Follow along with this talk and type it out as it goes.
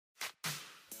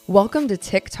Welcome to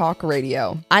TikTok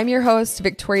Radio. I'm your host,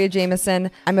 Victoria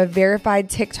Jameson. I'm a verified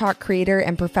TikTok creator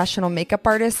and professional makeup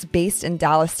artist based in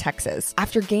Dallas, Texas.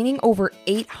 After gaining over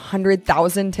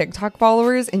 800,000 TikTok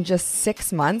followers in just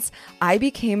 6 months, I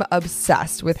became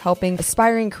obsessed with helping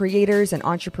aspiring creators and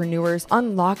entrepreneurs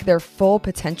unlock their full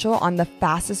potential on the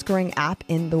fastest growing app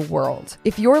in the world.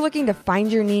 If you're looking to find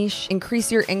your niche,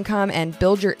 increase your income, and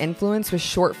build your influence with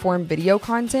short form video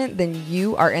content, then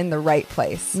you are in the right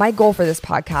place. My goal for this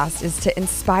podcast is to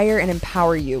inspire and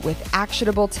empower you with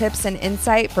actionable tips and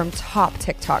insight from top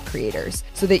TikTok creators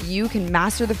so that you can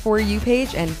master the For You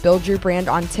page and build your brand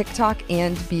on TikTok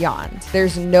and beyond.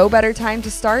 There's no better time to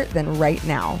start than right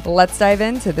now. Let's dive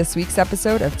into this week's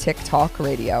episode of TikTok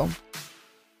Radio.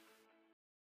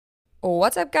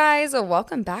 What's up, guys?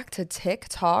 Welcome back to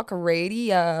TikTok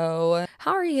Radio.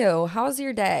 How are you? How's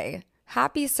your day?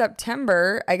 Happy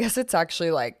September. I guess it's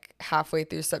actually like halfway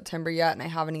through September yet and I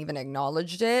haven't even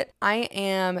acknowledged it. I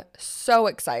am so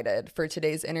excited for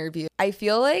today's interview. I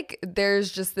feel like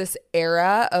there's just this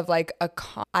era of like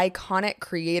iconic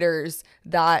creators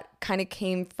that kind of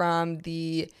came from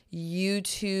the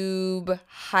YouTube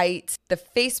height, the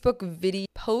Facebook video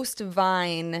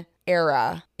post-Vine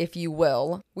era, if you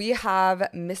will. We have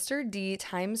Mr. D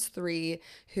x3,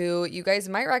 who you guys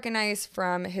might recognize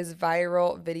from his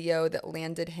viral video that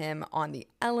landed him on the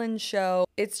Ellen Show.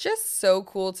 It's just so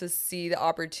cool to see the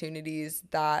opportunities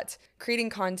that creating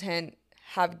content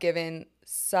have given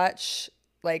such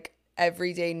like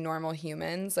everyday normal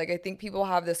humans. Like, I think people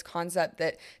have this concept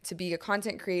that to be a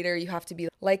content creator, you have to be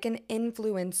like an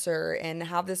influencer and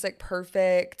have this like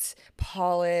perfect,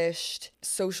 polished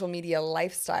social media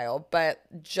lifestyle. But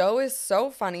Joe is so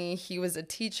funny. He was a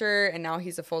teacher and now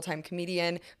he's a full-time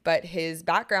comedian, but his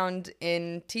background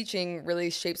in teaching really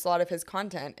shapes a lot of his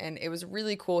content. And it was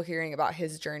really cool hearing about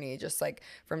his journey, just like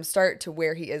from start to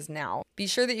where he is now. Be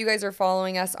sure that you guys are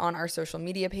following us on our social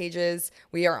media pages.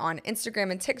 We are on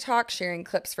Instagram and TikTok, sharing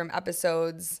clips from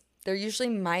episodes. They're usually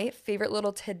my favorite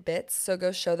little tidbits, so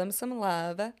go show them some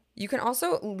love. You can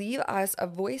also leave us a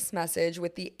voice message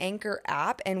with the Anchor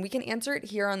app, and we can answer it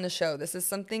here on the show. This is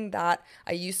something that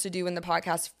I used to do when the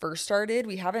podcast first started.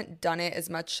 We haven't done it as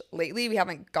much lately. We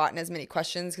haven't gotten as many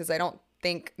questions because I don't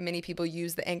think many people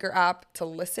use the Anchor app to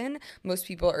listen. Most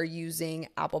people are using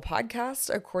Apple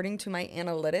Podcasts, according to my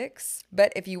analytics.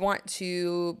 But if you want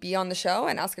to be on the show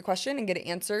and ask a question and get it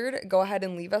answered, go ahead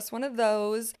and leave us one of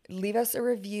those. Leave us a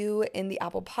review in the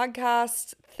Apple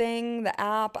Podcast thing, the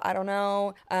app, I don't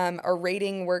know. A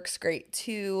rating works great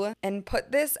too. And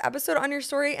put this episode on your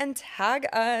story and tag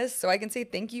us so I can say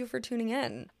thank you for tuning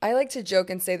in. I like to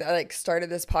joke and say that I like started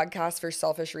this podcast for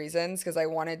selfish reasons because I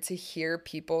wanted to hear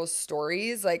people's stories.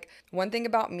 Like, one thing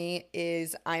about me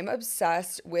is I'm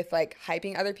obsessed with like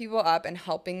hyping other people up and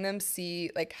helping them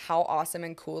see like how awesome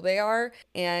and cool they are.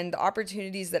 And the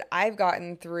opportunities that I've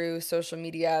gotten through social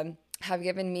media have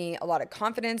given me a lot of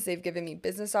confidence. They've given me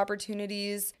business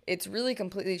opportunities. It's really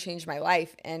completely changed my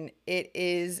life. And it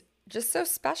is just so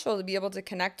special to be able to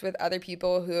connect with other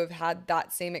people who have had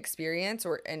that same experience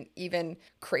or an even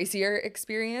crazier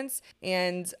experience.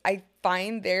 And I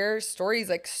find their stories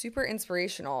like super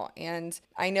inspirational. And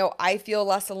I know I feel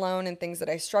less alone in things that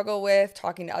I struggle with,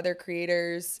 talking to other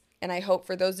creators. And I hope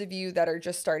for those of you that are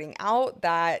just starting out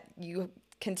that you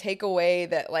can take away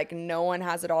that like no one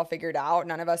has it all figured out.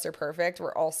 None of us are perfect.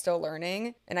 We're all still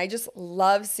learning. And I just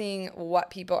love seeing what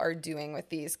people are doing with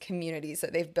these communities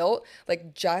that they've built,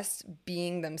 like just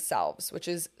being themselves, which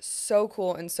is so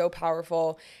cool and so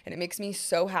powerful. And it makes me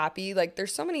so happy. Like,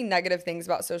 there's so many negative things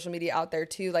about social media out there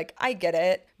too. Like, I get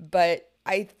it, but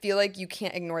I feel like you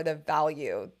can't ignore the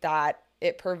value that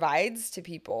it provides to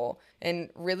people and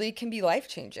really can be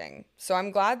life-changing. So I'm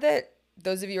glad that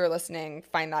those of you who are listening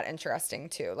find that interesting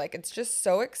too. Like, it's just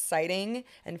so exciting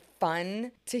and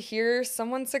fun to hear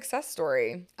someone's success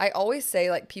story. I always say,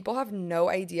 like, people have no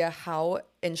idea how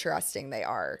interesting they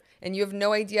are. And you have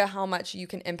no idea how much you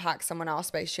can impact someone else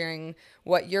by sharing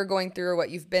what you're going through or what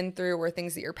you've been through or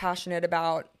things that you're passionate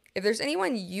about. If there's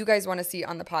anyone you guys want to see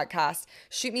on the podcast,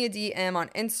 shoot me a DM on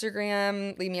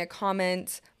Instagram, leave me a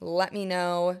comment, let me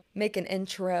know, make an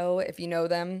intro if you know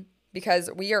them, because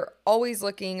we are always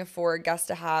looking for guests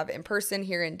to have in person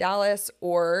here in Dallas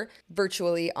or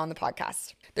virtually on the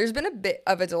podcast. There's been a bit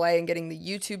of a delay in getting the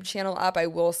YouTube channel up, I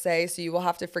will say, so you will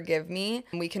have to forgive me.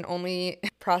 We can only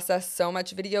process so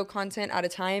much video content at a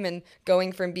time, and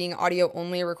going from being audio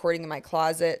only recording in my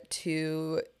closet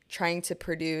to trying to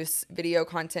produce video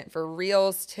content for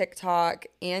Reels, TikTok,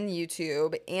 and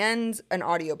YouTube, and an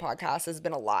audio podcast has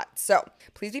been a lot. So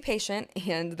please be patient,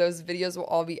 and those videos will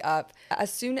all be up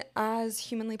as soon as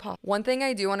humanly possible. One thing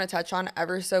I do want to touch on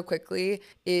ever so quickly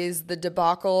is the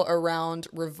debacle around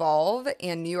Revolve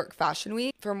and New York Fashion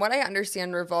Week. From what I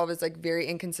understand, Revolve is like very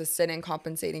inconsistent in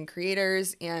compensating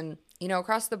creators, and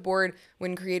across the board,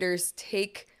 when creators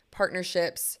take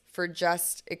partnerships for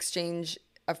just exchange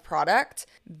of product,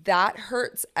 that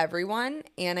hurts everyone.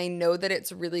 And I know that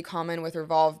it's really common with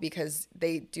Revolve because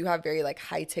they do have very like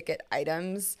high ticket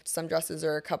items. Some dresses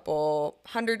are a couple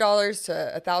 $100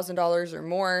 to $1,000 or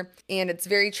more, and it's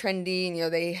very trendy.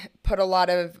 And, they put a lot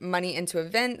of money into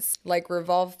events like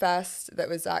Revolve Fest that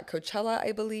was at Coachella,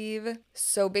 I believe.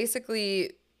 So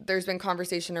basically, there's been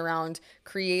conversation around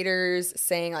creators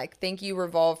saying like, thank you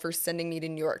Revolve for sending me to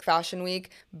New York Fashion Week,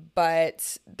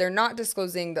 but they're not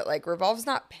disclosing that like Revolve's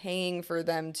not paying for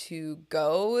them to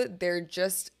go. They're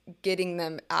just getting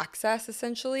them access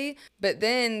essentially. But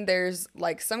then there's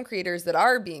like some creators that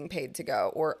are being paid to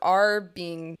go or are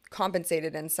being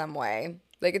compensated in some way.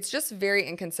 Like, it's just very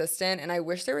inconsistent, and I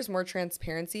wish there was more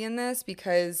transparency in this,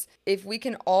 because if we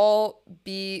can all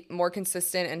be more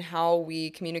consistent in how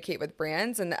we communicate with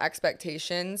brands and the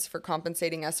expectations for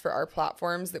compensating us for our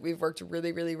platforms that we've worked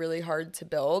really, really, really hard to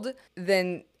build,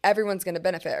 then everyone's going to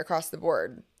benefit across the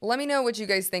board. Let me know what you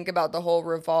guys think about the whole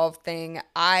Revolve thing.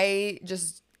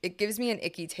 It gives me an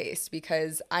icky taste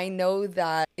because I know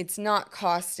that it's not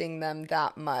costing them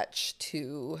that much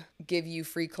to give you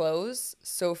free clothes.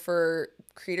 So for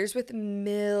creators with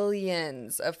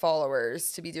millions of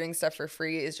followers to be doing stuff for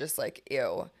free is just like,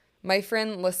 ew. My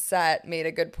friend Lisette made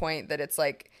a good point that it's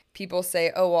like people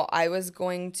say, oh, well, I was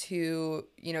going to,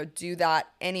 do that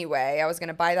anyway. I was going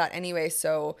to buy that anyway.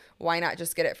 So why not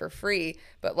just get it for free?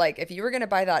 But like, if you were going to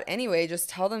buy that anyway, just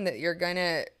tell them that you're going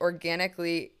to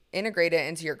organically integrate it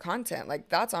into your content. Like,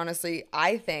 that's honestly,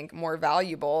 I think, more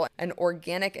valuable, an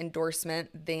organic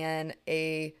endorsement than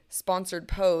a sponsored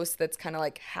post that's kind of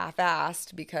like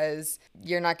half-assed because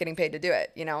you're not getting paid to do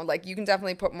it. Like, you can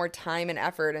definitely put more time and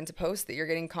effort into posts that you're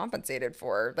getting compensated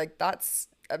for. Like, that's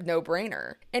a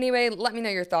no-brainer. Anyway, let me know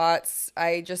your thoughts.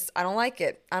 I don't like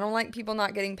it. I don't like people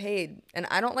not getting paid, and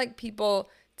I don't like people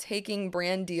taking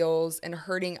brand deals and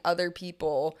hurting other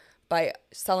people by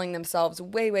selling themselves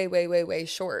way, way, way, way, way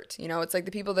short. It's like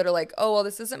the people that are like, oh, well,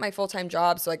 this isn't my full-time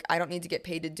job, so like I don't need to get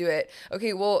paid to do it.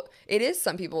 Okay, well, it is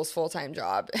some people's full-time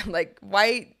job. Like,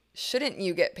 why shouldn't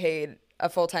you get paid a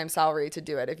full-time salary to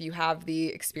do it if you have the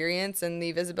experience and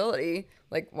the visibility?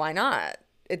 Like, why not?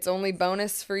 It's only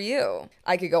bonus for you.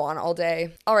 I could go on all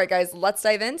day. All right, guys, let's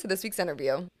dive into this week's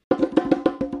interview.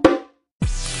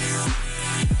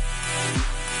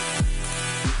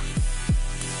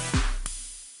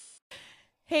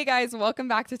 Hey guys, welcome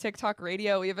back to TikTok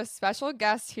Radio. We have a special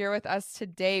guest here with us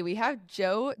today. We have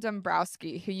Joe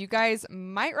Dombrowski, who you guys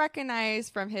might recognize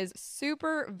from his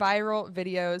super viral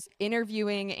videos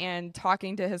interviewing and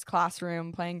talking to his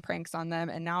classroom, playing pranks on them.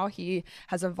 And now he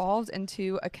has evolved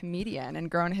into a comedian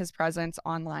and grown his presence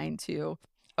online to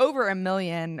over 1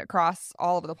 million across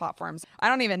all of the platforms. I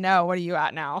don't even know. What are you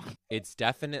at now? It's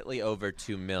definitely over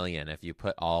 2 million if you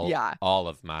put all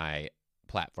of my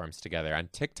platforms together. On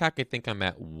TikTok, I think I'm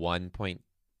at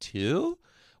 1.2,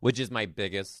 which is my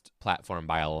biggest platform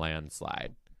by a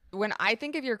landslide. When I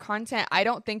think of your content, I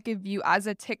don't think of you as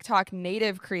a TikTok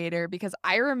native creator, because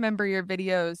I remember your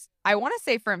videos, I want to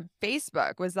say from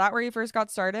Facebook. Was that where you first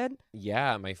got started?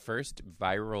 Yeah, my first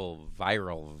viral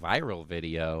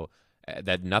video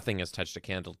that nothing has touched a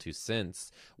candle to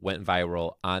since went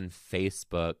viral on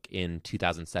Facebook in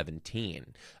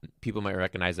 2017. People might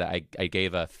recognize that I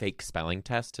gave a fake spelling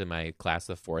test to my class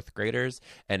of 4th graders,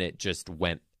 and it just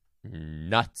went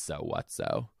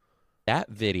nutso-whatso. That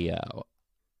video,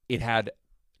 it had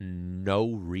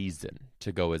no reason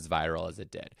to go as viral as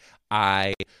it did.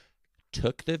 I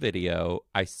took the video,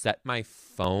 I set my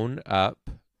phone up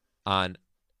on,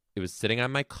 it was sitting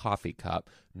on my coffee cup,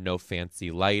 no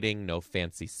fancy lighting, no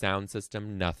fancy sound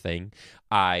system, nothing.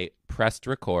 I pressed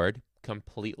record,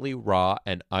 completely raw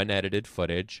and unedited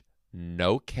footage,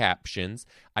 no captions.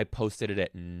 I posted it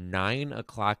at 9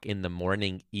 o'clock in the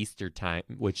morning Eastern time,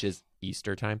 which is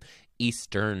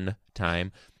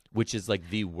like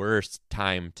the worst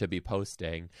time to be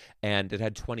posting. And it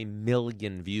had 20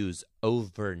 million views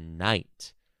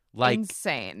overnight. Like,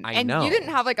 insane. I know. You didn't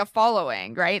have like a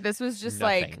following, right? This was just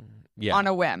Nothing. On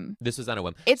a whim. This was on a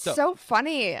whim. It's so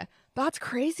funny. That's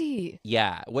crazy.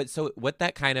 Yeah. What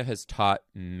that kind of has taught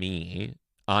me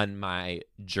on my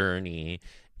journey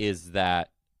is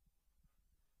that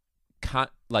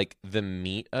like the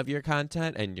meat of your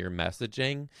content and your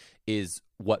messaging is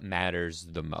what matters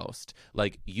the most.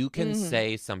 Like you can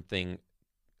say something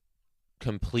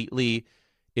completely,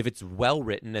 if it's well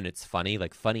written and it's funny,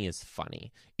 like funny is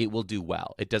funny, it will do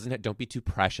well. It doesn't have, don't be too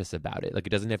precious about it. Like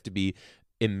it doesn't have to be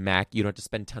you don't have to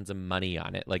spend tons of money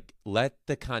on it. Like let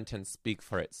the content speak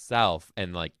for itself,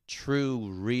 and like true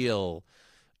real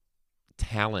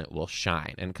talent will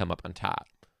shine and come up on top.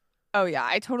 Oh, yeah,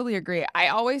 I totally agree. I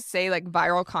always say like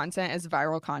viral content is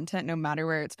viral content no matter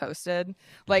where it's posted.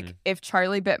 Like if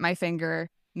Charlie Bit My Finger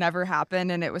never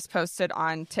happened and it was posted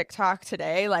on TikTok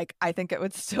today, like I think it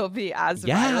would still be as viral.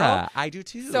 Yeah, I do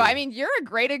too. So, I mean, you're a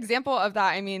great example of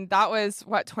that. I mean, that was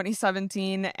what,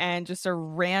 2017, and just a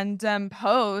random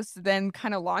post then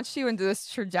kind of launched you into this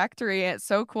trajectory. It's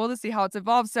so cool to see how it's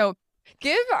evolved. So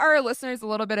give our listeners a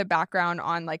little bit of background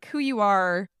on like who you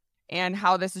are and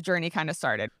how this journey kind of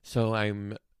started. So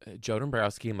I'm Joe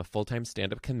Dombrowski. I'm a full-time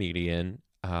stand-up comedian.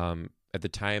 At the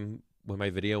time when my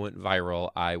video went viral,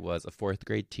 I was a fourth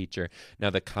grade teacher. Now,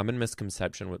 the common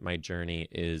misconception with my journey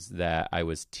is that I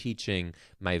was teaching,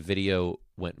 my video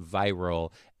went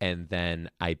viral, and then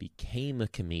I became a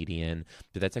comedian.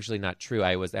 But that's actually not true.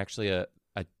 I was actually a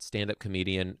stand-up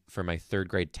comedian for my third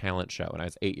grade talent show when I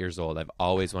was 8 years old. I've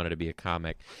always wanted to be a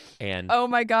comic. And oh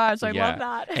my gosh, I love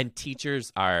that. And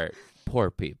teachers are poor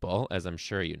people, as I'm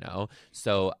sure you know.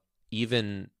 So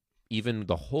even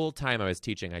the whole time I was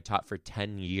teaching, I taught for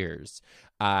 10 years.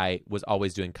 I was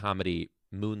always doing comedy,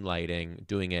 moonlighting,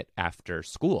 doing it after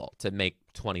school to make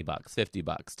 $20,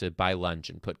 $50 to buy lunch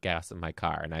and put gas in my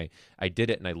car. And I did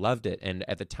it and I loved it. And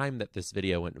at the time that this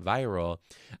video went viral,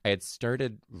 I had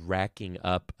started racking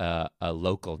up a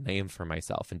local name for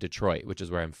myself in Detroit, which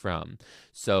is where I'm from.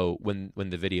 So when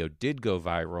the video did go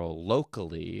viral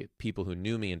locally, people who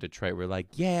knew me in Detroit were like,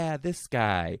 yeah, this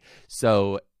guy.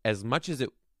 So as much as it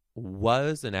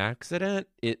was an accident,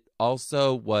 it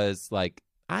also was like,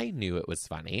 I knew it was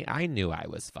funny. I knew I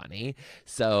was funny.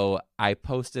 So I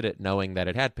posted it knowing that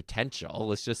it had potential.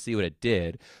 Let's just see what it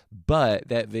did. But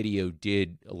that video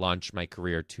did launch my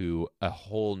career to a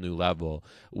whole new level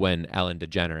when Ellen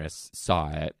DeGeneres saw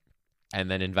it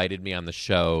and then invited me on the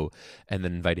show, and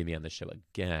then invited me on the show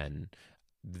again.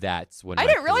 That's when I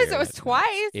didn't realize it was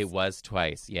twice. It was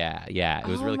twice. Yeah. It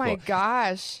was really cool. Oh my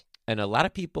gosh. And a lot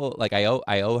of people, like I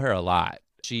owe her a lot.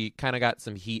 She kind of got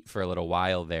some heat for a little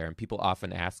while there, and people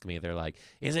often ask me, they're like,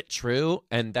 is it true?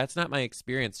 And that's not my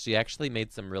experience. She actually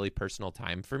made some really personal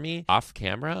time for me off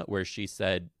camera where she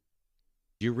said,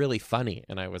 you're really funny.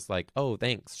 And I was like, oh,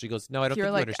 thanks. She goes, no, I don't think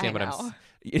you understand what I'm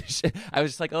I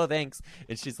was just like, oh, thanks.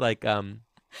 And she's like,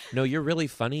 no, you're really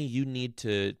funny. You need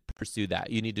to pursue that.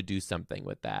 You need to do something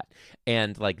with that.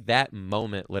 And like that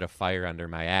moment lit a fire under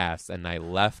my ass, and I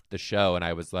left the show and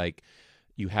I was like,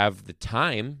 you have the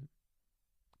time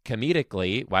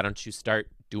comedically, why don't you start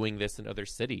doing this in other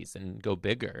cities and go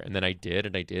bigger? And then I did,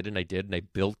 and I did, and I did, and I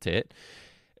built it.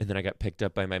 And then I got picked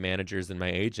up by my managers and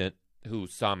my agent who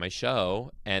saw my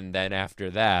show. And then after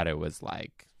that, it was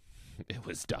like, it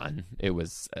was done. It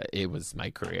was my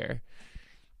career.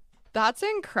 That's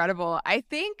incredible. I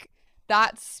think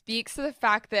that speaks to the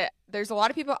fact that there's a lot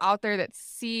of people out there that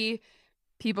see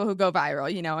people who go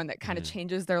viral, you know, and that kind of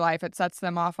changes their life. It sets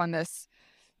them off on this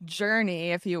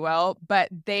journey, if you will, but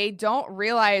they don't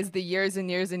realize the years and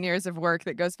years and years of work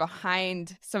that goes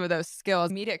behind some of those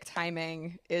skills. Comedic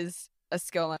timing is a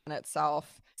skill in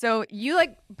itself. So you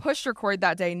like pushed record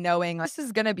that day knowing this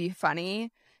is going to be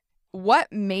funny.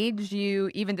 What made you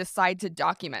even decide to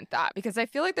document that? Because I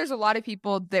feel like there's a lot of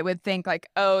people that would think like,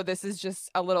 oh, this is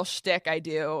just a little shtick I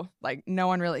do. Like no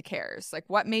one really cares. Like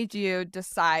what made you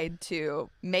decide to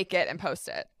make it and post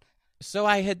it? So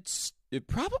I had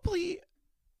probably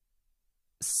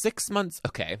 6 months.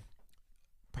 Okay.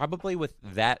 Probably with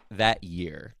that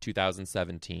year,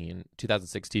 2016,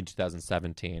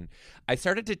 2017, I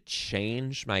started to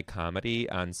change my comedy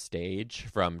on stage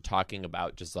from talking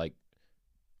about just like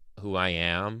who I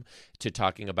am to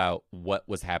talking about what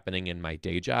was happening in my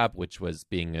day job, which was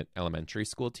being an elementary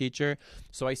school teacher.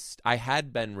 So I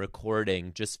had been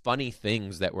recording just funny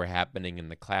things that were happening in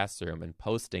the classroom and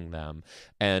posting them.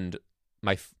 And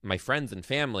my friends and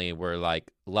family were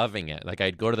like loving it. Like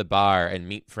I'd go to the bar and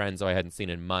meet friends who I hadn't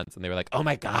seen in months, and they were like, oh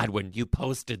my God, when you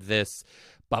posted this,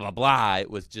 blah, blah, blah.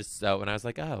 It was just so, and I was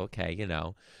like, oh, okay, you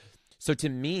know. So to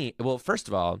me, well, first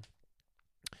of all,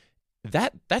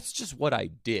 that's just what I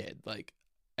did. Like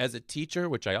as a teacher,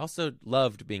 which I also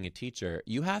loved being a teacher,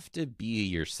 you have to be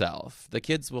yourself. The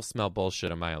kids will smell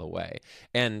bullshit a mile away.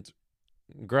 And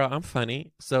girl, I'm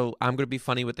funny, so I'm going to be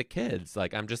funny with the kids.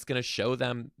 Like, I'm just going to show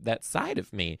them that side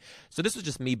of me. So this was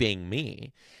just me being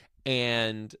me.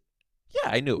 And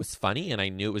yeah, I knew it was funny and I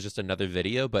knew it was just another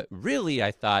video, but really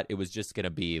I thought it was just going to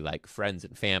be like friends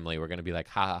and family were going to be like,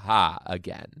 ha ha ha,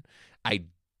 again. I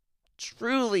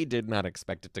truly did not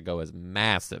expect it to go as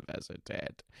massive as it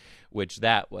did, which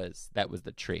that was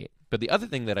the treat. But the other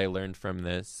thing that I learned from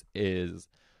this is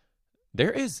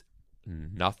there is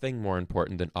nothing more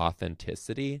important than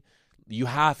authenticity. You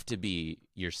have to be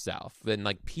yourself, and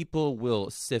like people will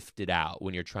sift it out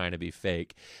when you're trying to be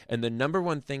fake. And the number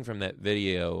one thing from that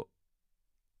video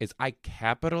is I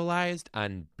capitalized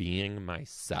on being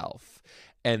myself.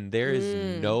 And there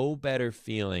is no better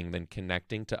feeling than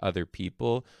connecting to other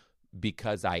people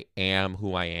because I am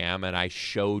who I am and I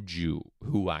showed you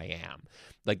who I am.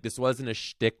 Like, this wasn't a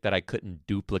shtick that I couldn't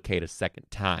duplicate a second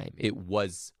time. It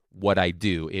was what I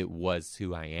do. It was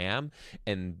who I am.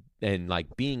 And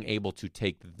like being able to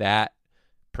take that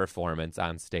performance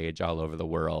on stage all over the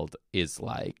world is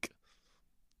like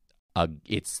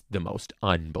it's the most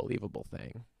unbelievable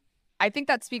thing. I think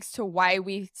that speaks to why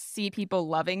we see people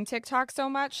loving TikTok so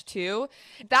much too.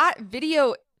 That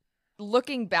video,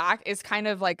 looking back, is kind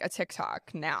of like a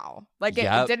TikTok now. Like it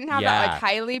didn't have that like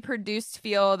highly produced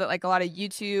feel that like a lot of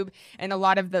YouTube and a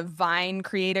lot of the Vine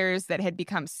creators that had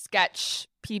become sketch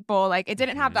people, like it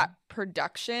didn't have that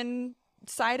production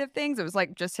side of things. It was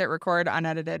like just hit record,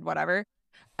 unedited, whatever.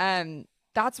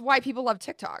 That's why people love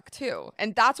TikTok too.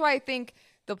 And that's why I think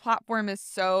the platform is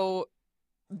so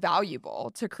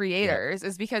valuable to creators,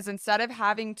 is because instead of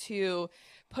having to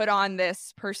put on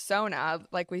this persona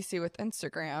like we see with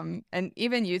Instagram and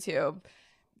even YouTube,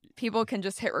 people can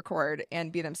just hit record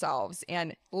and be themselves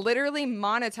and literally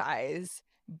monetize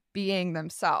being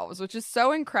themselves, which is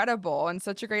so incredible and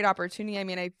such a great opportunity. I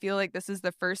mean, I feel like this is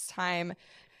the first time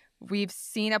we've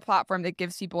seen a platform that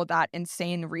gives people that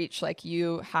insane reach like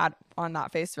you had on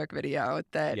that Facebook video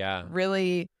that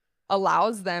really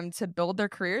allows them to build their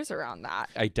careers around that.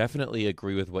 I definitely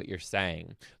agree with what you're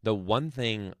saying. The one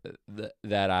thing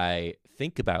that I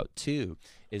think about too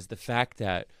is the fact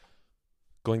that,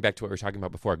 going back to what we were talking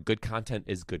about before, good content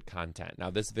is good content.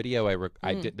 Now, this video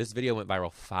this video went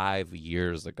viral 5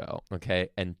 years ago, okay?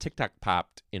 And TikTok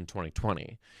popped in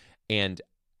 2020. And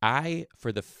I,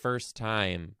 for the first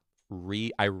time,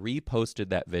 I reposted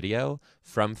that video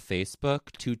from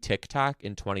Facebook to TikTok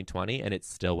in 2020, and it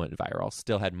still went viral.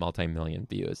 Still had multi-million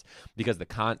views because the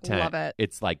content. Love it.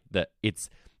 It's like it's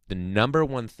the number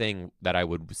one thing that I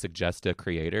would suggest to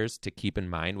creators to keep in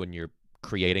mind when you're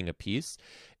creating a piece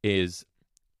is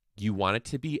you want it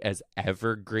to be as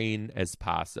evergreen as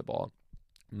possible.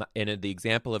 And the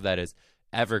example of that is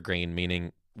evergreen,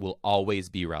 meaning will always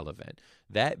be relevant.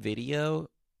 That video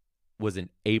was an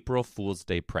April Fool's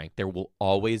Day prank. There will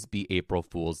always be April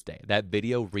Fool's Day. That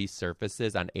video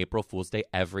resurfaces on April Fool's Day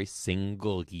every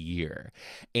single year.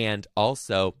 And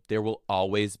also, there will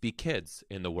always be kids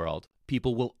in the world.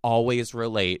 People will always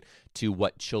relate to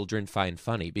what children find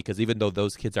funny, because even though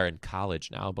those kids are in college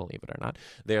now, believe it or not,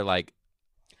 they're like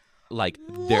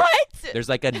there's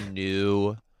like a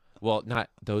new. Well, not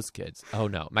those kids. Oh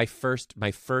no, my first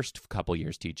couple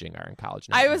years teaching are in college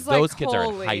now. I was like, those kids are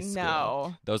in high school.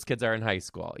 No. Those kids are in high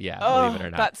school. Yeah, Oh, believe it or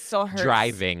not. that still hurts.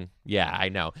 Driving. Yeah, I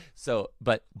know. So,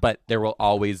 but there will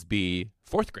always be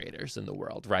fourth graders in the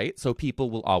world, right? So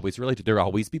people will always relate to. There will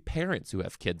always be parents who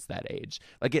have kids that age.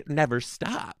 Like, it never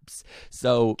stops.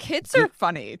 So kids are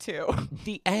funny too.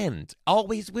 The end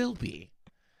always will be.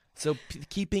 So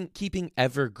keeping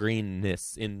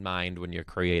evergreenness in mind when you're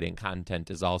creating content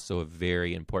is also a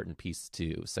very important piece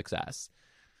to success.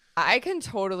 I can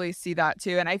totally see that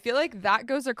too. And I feel like that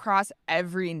goes across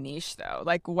every niche though.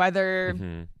 Like whether,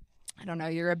 I don't know,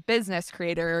 you're a business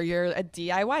creator or you're a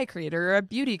DIY creator or a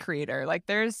beauty creator. Like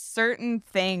there's certain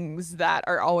things that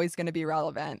are always going to be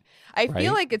relevant. I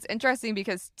feel like it's interesting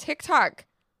because TikTok,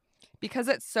 because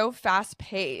it's so fast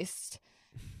paced,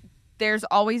 there's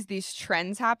always these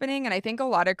trends happening. And I think a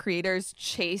lot of creators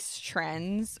chase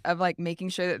trends of like making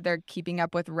sure that they're keeping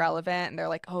up with relevant. And they're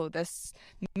like, oh, this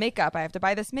makeup, I have to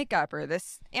buy this makeup or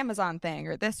this Amazon thing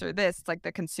or this or this. It's like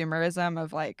the consumerism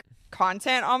of like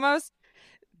content almost.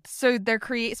 So they're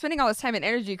spending all this time and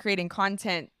energy creating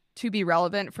content to be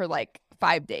relevant for like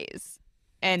 5 days.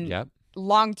 And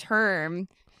long term,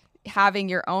 having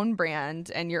your own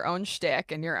brand and your own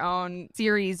shtick and your own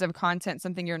series of content,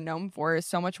 something you're known for, is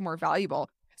so much more valuable.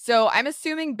 So I'm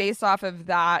assuming based off of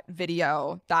that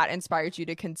video, that inspired you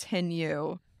to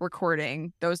continue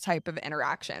recording those type of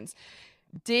interactions.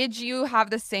 Did you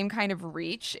have the same kind of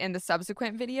reach in the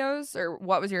subsequent videos, or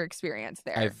what was your experience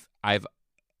there?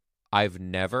 I've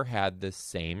never had the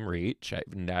same reach.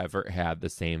 I've never had the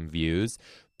same views,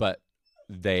 but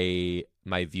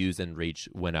my views and reach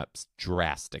went up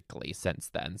drastically since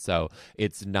then. So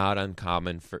it's not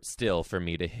uncommon for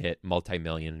me to hit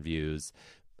multi-million views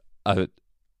a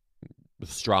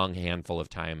strong handful of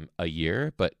time a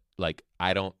year, but like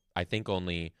I think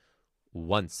only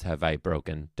once have I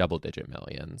broken double-digit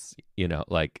millions,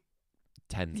 like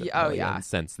tens of millions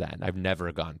since then. I've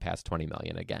never gone past 20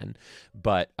 million again.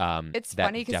 But it's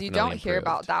funny because you don't hear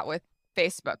about that with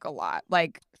Facebook a lot.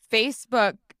 Like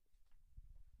Facebook,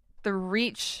 the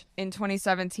reach in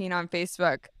 2017 on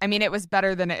Facebook, I mean, it was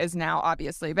better than it is now,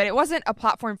 obviously, but it wasn't a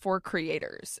platform for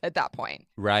creators at that point.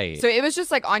 Right. So it was just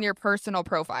like on your personal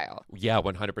profile. Yeah,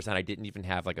 100%. I didn't even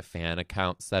have like a fan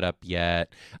account set up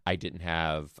yet. I didn't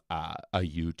have a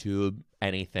YouTube,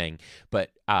 anything.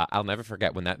 But I'll never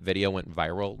forget when that video went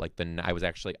viral. Like I was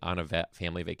actually on a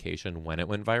family vacation when it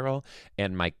went viral.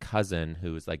 And my cousin,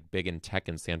 who was like big in tech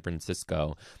in San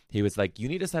Francisco, he was like, you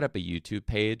need to set up a YouTube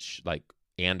page, like,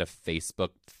 and a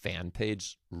Facebook fan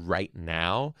page right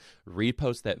now,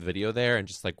 repost that video there and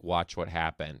just like watch what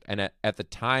happened. And at the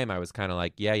time I was kind of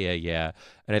like, yeah.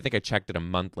 And I think I checked it a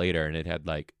month later and it had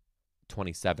like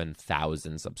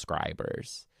 27,000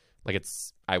 subscribers. Like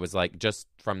I was like, just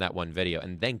from that one video.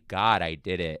 And thank God I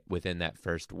did it within that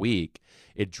first week.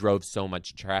 It drove so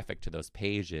much traffic to those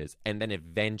pages. And then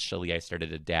eventually I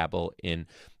started to dabble in,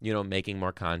 making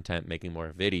more content, making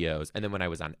more videos. And then when I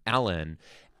was on Ellen,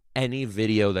 any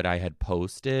video that I had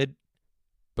posted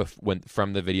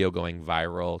from the video going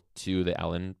viral to the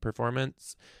Ellen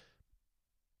performance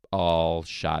all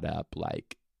shot up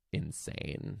like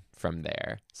insane from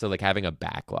there. So like having a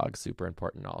backlog, super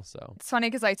important also. It's funny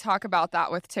because I talk about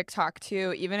that with TikTok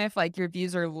too. Even if like your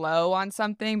views are low on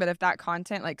something, but if that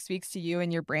content like speaks to you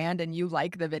and your brand and you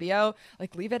like the video,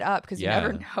 like leave it up because you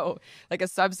never know. Like a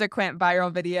subsequent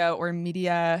viral video or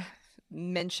media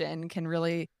mention can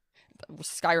really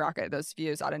skyrocket those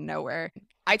views out of nowhere.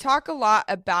 I talk a lot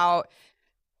about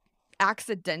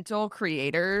accidental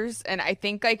creators, and I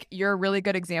think like you're a really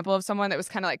good example of someone that was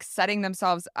kind of like setting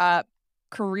themselves up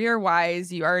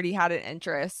career-wise. You already had an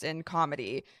interest in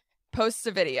comedy, posts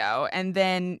a video, and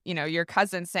then your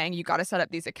cousin saying you got to set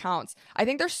up these accounts. I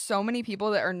think there's so many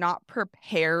people that are not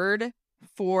prepared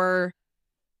for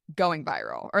going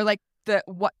viral or like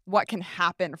what can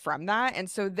happen from that. And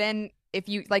so then if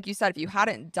you, like you said, if you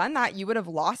hadn't done that, you would have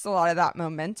lost a lot of that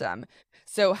momentum.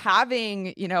 So having,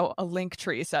 a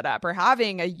Linktree set up or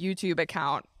having a YouTube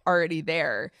account already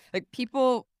there, like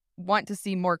people want to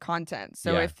see more content.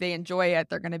 So if they enjoy it,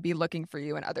 they're going to be looking for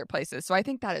you in other places. So I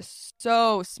think that is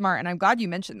so smart. And I'm glad you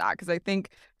mentioned that because I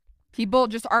think people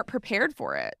just aren't prepared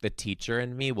for it. The teacher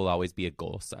in me will always be a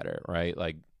goal setter, right?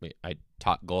 Like I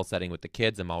taught goal setting with the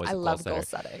kids. I love goal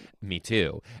setting. Me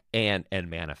too. And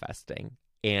manifesting.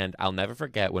 And I'll never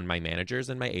forget when my managers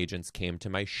and my agents came to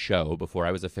my show before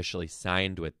I was officially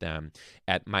signed with them.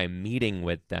 At my meeting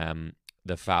with them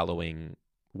the following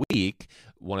week,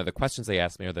 one of the questions they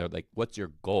asked me, they're like, what's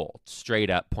your goal? Straight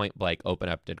up, point blank,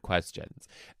 open-ended questions.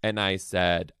 And I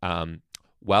said,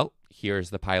 well,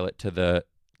 here's the pilot to the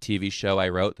TV show I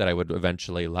wrote that I would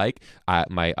eventually like.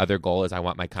 My other goal is I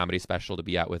want my comedy special to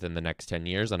be out within the next 10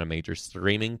 years on a major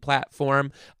streaming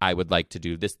platform. I would like to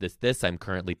do this. I'm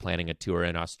currently planning a tour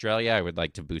in Australia. I would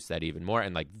like to boost that even more.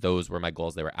 And like those were my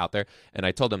goals. They were out there. And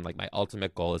I told them like my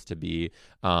ultimate goal is to be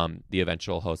the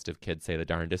eventual host of Kids Say the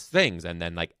Darndest Things. And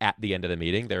then like at the end of the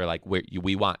meeting, they were like,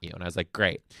 we want you. And I was like,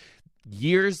 great.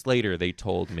 Years later, they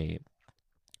told me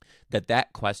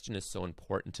that question is so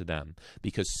important to them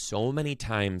because so many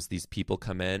times these people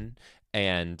come in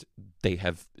and they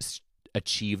have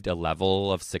achieved a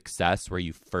level of success where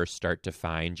you first start to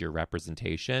find your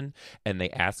representation and they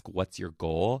ask, what's your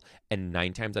goal? And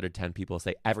 9 times out of 10 people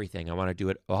say everything. I want to do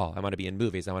it all. I want to be in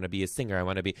movies. I want to be a singer.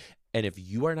 And if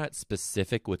you are not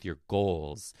specific with your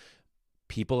goals,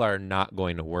 people are not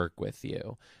going to work with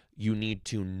you. You need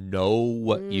to know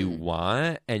what you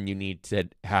want and you need to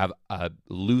have a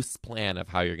loose plan of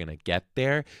how you're going to get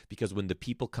there because when the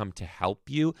people come to help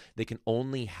you, they can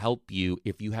only help you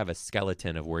if you have a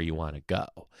skeleton of where you want to go.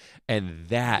 And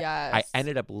that I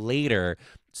ended up later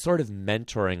sort of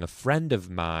mentoring a friend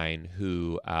of mine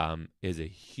who is a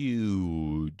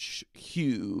huge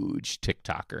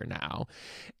TikToker now.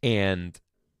 And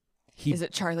is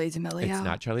it Charli D'Amelio? It's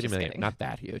not Charli D'Amelio, not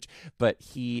that huge. But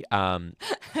he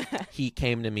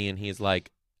came to me and he's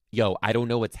like, yo, I don't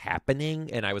know what's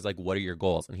happening. And I was like, what are your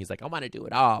goals? And he's like, I want to do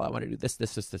it all. I want to do this.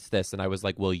 And I was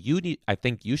like, well, I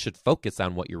think you should focus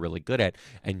on what you're really good at.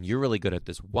 And you're really good at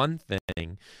this one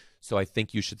thing. So I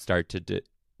think you should start to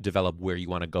develop where you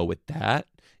want to go with that.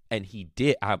 And he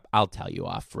did. I'll tell you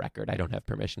off record. I don't have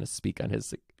permission to speak on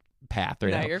his path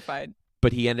right now. No, you're fine.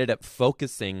 But he ended up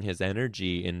focusing his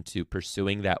energy into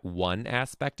pursuing that one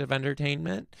aspect of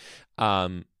entertainment.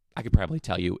 I could probably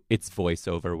tell you it's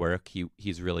voiceover work.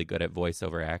 He's really good at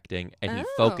voiceover acting, and he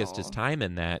focused his time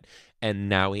in that. And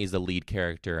now he's a lead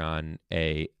character on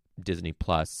a Disney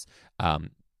Plus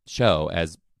show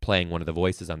as playing one of the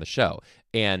voices on the show.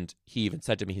 And he even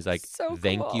said to me, he's like, So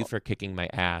thank you cool. for kicking my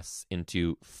ass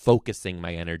into focusing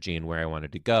my energy and where I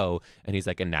wanted to go. And he's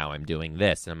like, and now I'm doing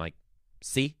this. And I'm like,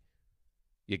 see,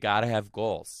 you got to have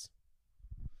goals.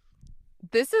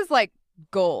 This is like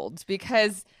gold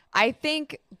because I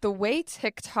think the way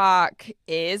TikTok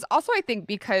is also, I think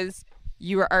because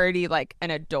you were already like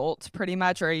an adult pretty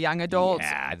much, or a young adult,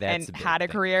 Yeah, and that's a big had a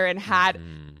thing. career and had,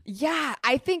 Mhm. yeah,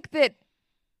 I think that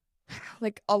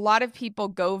like a lot of people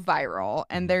go viral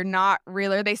and Mhm. they're not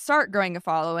really, they start growing a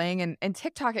following, and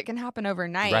TikTok, it can happen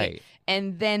overnight. Right.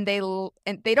 And then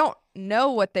and they don't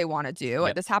know what they want to do.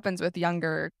 Yep. This happens with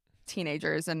younger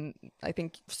teenagers and I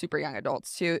think super young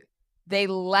adults too. They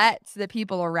let the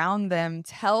people around them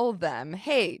tell them,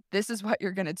 "Hey, this is what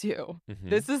you're gonna do. Mhm.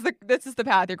 This is the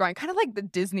path you're going." Kind of like the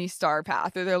Disney star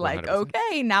path, where they're like, 100%.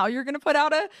 "Okay, now you're gonna put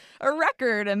out a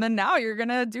record, and then now you're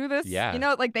gonna do this." Yeah. You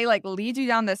know, like they like lead you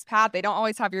down this path. They don't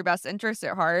always have your best interest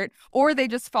at heart, or they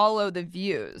just follow the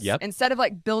views Yep. instead of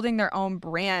like building their own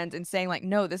brand and saying like,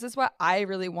 "No, this is what I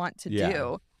really want to Yeah.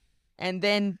 do." And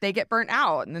then they get burnt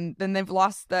out, and then they've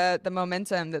lost the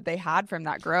momentum that they had from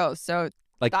that growth. So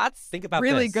Like, that's think about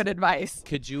really this. good advice.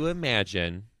 Could you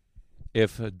imagine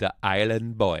if the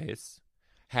Island Boys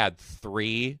had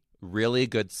 3 really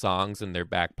good songs in their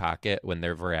back pocket when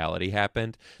their virality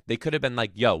happened? They could have been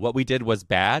like, yo, what we did was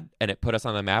bad and it put us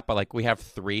on the map, but like we have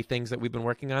 3 things that we've been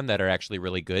working on that are actually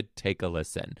really good. Take a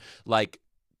listen. Like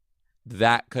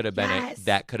that could have been Yes.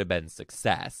 that could have been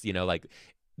success, you know, like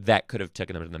that could have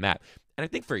taken them to the map. And I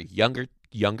think for younger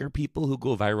people who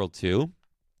go viral too,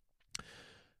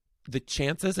 the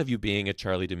chances of you being a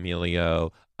Charlie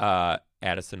D'Amelio,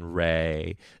 Addison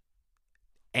Rae,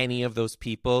 any of those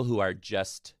people who are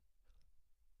just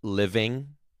living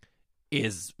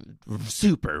is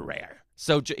super rare.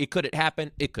 So it could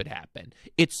happen. It could happen.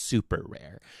 It's super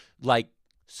rare. Like,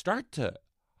 start to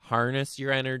harness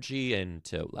your energy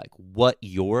into like what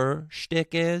your shtick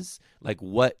is, like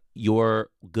what you're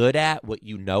good at, what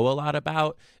you know a lot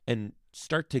about, and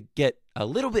start to get a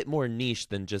little bit more niche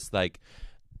than just like,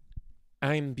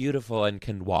 I'm beautiful and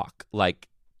can walk. Like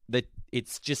that,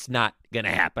 it's just not gonna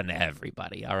happen to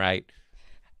everybody. All right.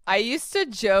 I used to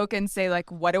joke and say,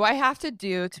 like, what do I have to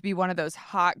do to be one of those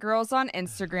hot girls on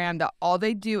Instagram that all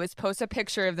they do is post a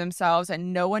picture of themselves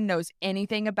and no one knows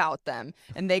anything about them,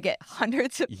 and they get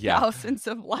hundreds of Yeah. thousands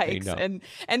of likes know.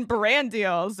 and brand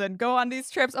deals and go on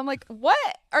these trips? I'm like, what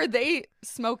are they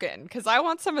smoking? Because I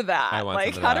want some of that. I want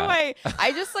like, some of how that. do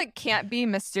I just like can't be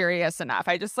mysterious enough.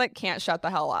 I just like can't shut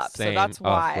the hell up. Same. So that's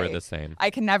why we're the same.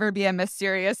 I can never be a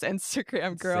mysterious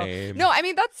Instagram girl. Same. No, I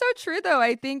mean, that's so true, though.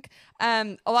 I think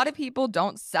a lot of people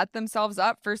don't set themselves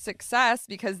up for success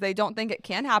because they don't think it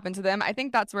can happen to them. I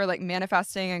think that's where like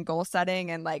manifesting and goal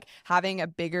setting and like having a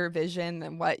bigger vision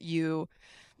than what you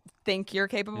think you're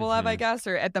capable of, I guess,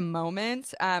 or at the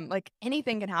moment, like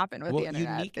anything can happen with the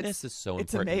internet. Uniqueness is so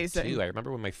it's important amazing. too. I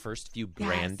remember when my first few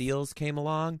brand Yes. deals came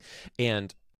along,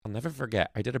 and I'll never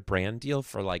forget. I did a brand deal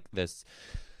for like this.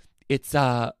 It's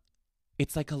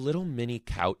like a little mini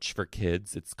couch for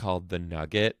kids. It's called the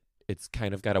Nugget. It's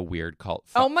kind of got a weird cult.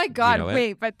 Oh my God, know it?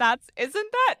 wait, but isn't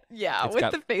that, It's with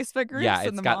got- the Facebook groups Yeah, and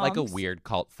it's the got like a moms? weird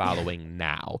cult following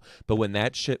now. But when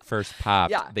that shit first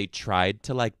popped, Yeah. they tried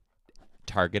to like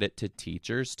target it to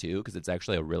teachers too, because it's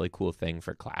actually a really cool thing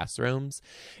for classrooms.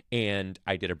 And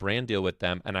I did a brand deal with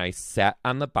them, and I sat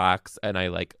on the box and I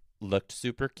like looked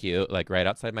super cute, like right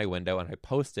outside my window, and I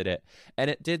posted it,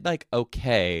 and it did like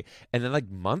okay. And then like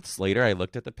months later, I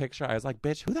looked at the picture. I was like,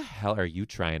 bitch, who the hell are you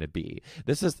trying to be?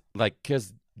 This is like,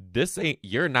 because this ain't,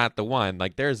 you're not the one.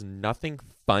 Like, there's nothing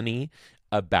funny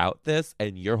about this,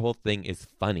 and your whole thing is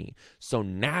funny. So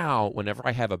now whenever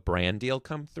I have a brand deal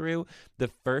come through, the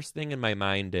first thing in my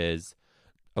mind is,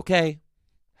 okay,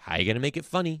 how you gonna make it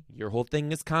funny? Your whole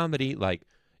thing is comedy. Like,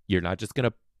 you're not just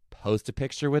gonna post a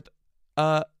picture with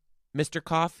Mr.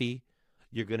 Coffee.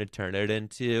 You're gonna turn it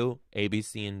into A, B,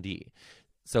 C, and D.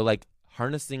 So like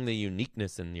harnessing the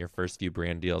uniqueness in your first few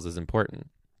brand deals is important.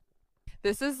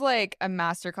 This is like a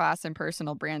masterclass in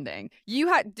personal branding.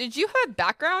 Did you have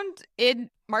background in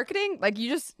marketing? Like you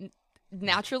just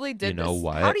naturally did You know this?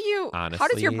 what? How does your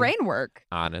Honestly- brain work?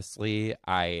 Honestly,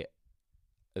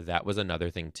 that was another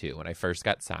thing too. When I first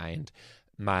got signed,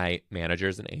 my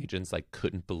managers and agents like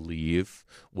couldn't believe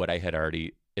what I had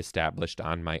already established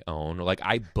on my own. Like,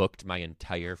 I booked my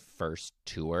entire first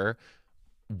tour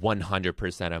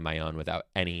 100% on my own without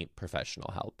any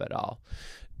professional help at all,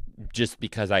 just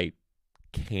because I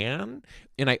can.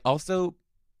 And I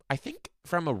think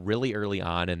from a really early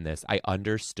on in this, I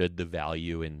understood the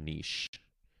value in niche.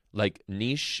 Like,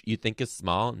 niche you think is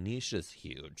small, niche is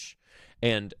huge.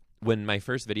 And when my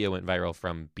first video went viral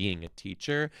from being a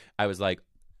teacher, I was like,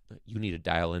 you need to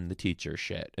dial in the teacher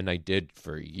shit. And I did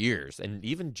for years. And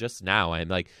even just now, I'm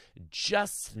like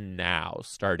just now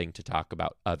starting to talk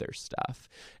about other stuff.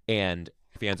 And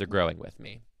fans are growing with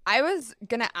me. I was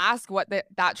gonna ask what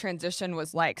that transition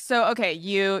was like. So, okay,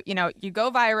 you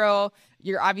go viral.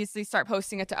 You obviously start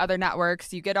posting it to other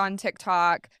networks. You get on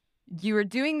TikTok. You were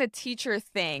doing the teacher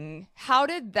thing. How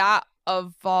did that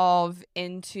evolve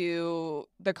into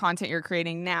the content you're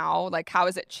creating now? Like, how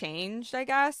has it changed, I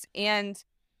guess? And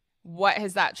what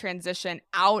has that transition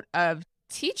out of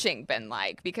teaching been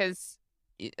like? Because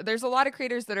there's a lot of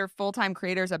creators that are full-time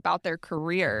creators about their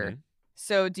career. Mm-hmm.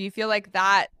 So do you feel like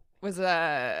that was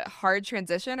a hard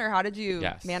transition, or how did you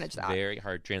manage that? Very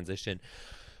hard transition.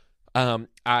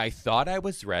 I thought I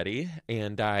was ready,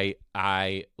 and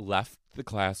I left the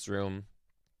classroom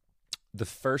the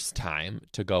first time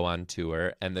to go on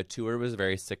tour, and the tour was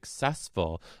very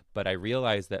successful, but I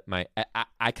realized that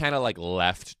I kind of like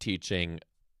left teaching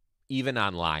even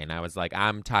online. I was like,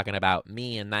 I'm talking about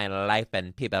me and my life,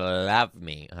 and people love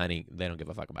me. Honey, they don't give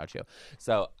a fuck about you.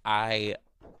 So I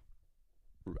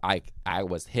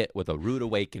was hit with a rude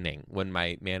awakening when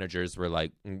my managers were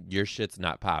like, your shit's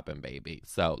not popping, baby.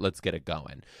 So let's get it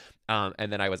going.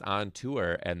 And then I was on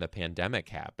tour and the pandemic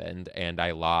happened and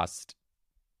I lost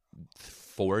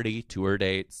 40 tour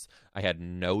dates. I had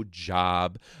no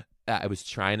job. I was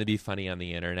trying to be funny on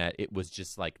the internet. It was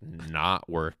just like not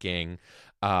working.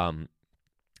 And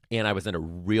I was in a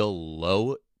real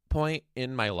low point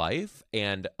in my life,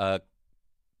 and a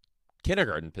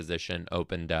kindergarten position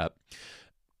opened up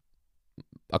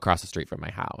across the street from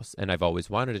my house. And I've always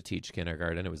wanted to teach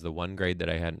kindergarten. It was the one grade that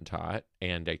I hadn't taught,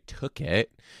 and I took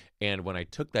it. And when I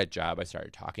took that job, I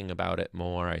started talking about it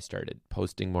more. I started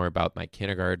posting more about my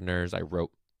kindergartners. I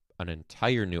wrote an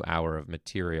entire new hour of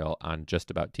material on just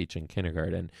about teaching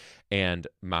kindergarten, and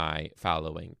my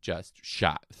following just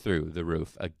shot through the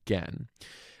roof again.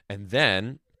 And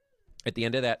then at the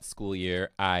end of that school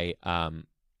year, I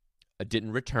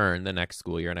didn't return the next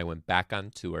school year, and I went back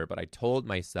on tour. But I told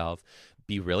myself,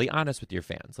 be really honest with your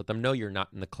fans. Let them know you're not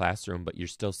in the classroom, but you're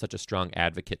still such a strong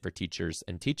advocate for teachers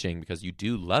and teaching because you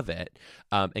do love it,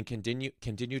 and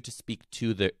continue to speak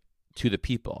to the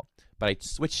people. But I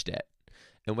switched it.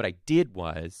 And what I did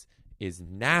is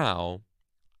now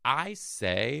I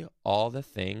say all the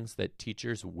things that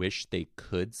teachers wish they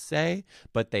could say,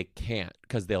 but they can't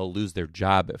because they'll lose their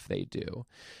job if they do.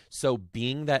 So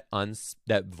being that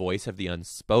voice of the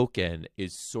unspoken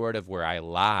is sort of where I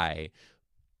lie,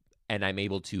 and I'm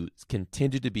able to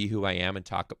continue to be who I am and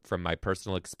talk from my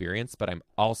personal experience, but I'm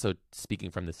also speaking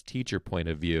from this teacher point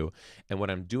of view. And what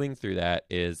I'm doing through that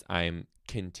is I'm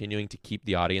continuing to keep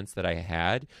the audience that I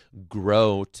had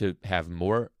grow to have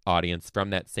more audience from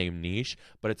that same niche,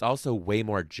 but it's also way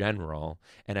more general,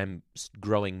 and I'm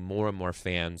growing more and more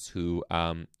fans who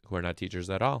are not teachers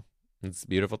at all. It's a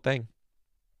beautiful thing.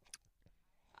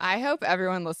 I hope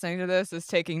everyone listening to this is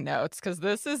taking notes, because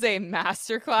this is a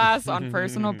masterclass on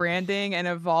personal branding and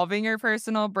evolving your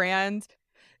personal brand.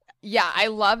 Yeah, I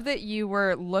love that you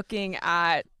were looking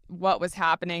at what was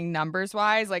happening numbers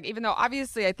wise. Like, even though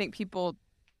obviously I think people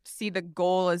see the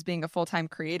goal as being a full-time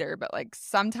creator, but like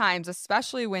sometimes,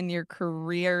 especially when your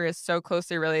career is so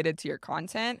closely related to your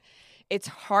content, it's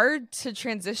hard to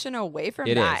transition away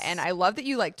from that. And I love that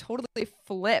you like totally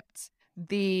flipped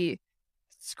the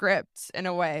script in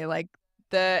a way. Like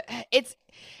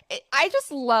I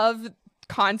just love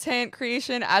content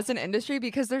creation as an industry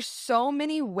because there's so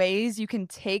many ways you can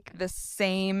take the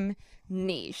same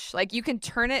niche. Like, you can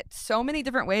turn it so many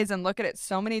different ways and look at it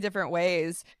so many different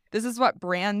ways. This is what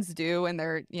brands do in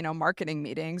their, marketing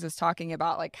meetings, is talking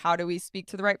about like, how do we speak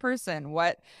to the right person?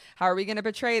 How are we going to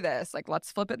portray this? Like, let's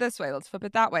flip it this way. Let's flip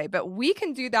it that way. But we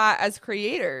can do that as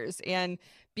creators and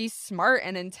be smart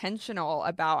and intentional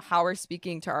about how we're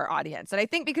speaking to our audience. And I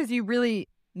think because you really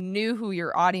knew who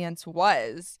your audience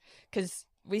was, because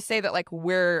we say that like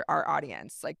we're our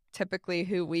audience, like typically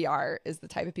who we are is the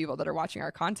type of people that are watching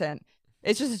our content.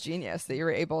 It's just genius that you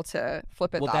were able to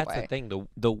flip it that way. Well, that's the thing.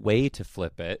 The way to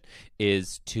flip it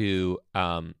is to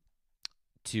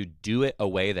do it a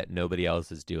way that nobody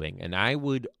else is doing. And I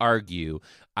would argue,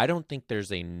 I don't think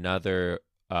there's another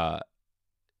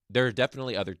there are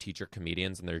definitely other teacher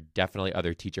comedians and there are definitely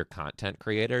other teacher content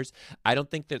creators. I don't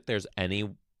think that there's any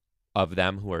of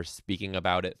them who are speaking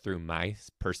about it through my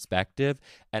perspective,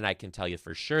 and I can tell you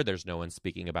for sure there's no one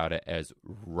speaking about it as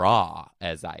raw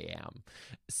as I am.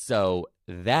 So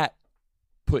that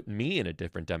put me in a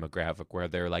different demographic where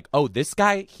they're like, oh, this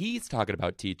guy, he's talking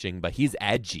about teaching, but he's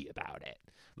edgy about it.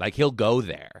 Like, he'll go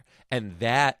there. And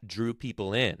that drew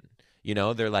people in. You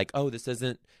know, they're like, oh, this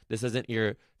isn't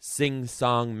your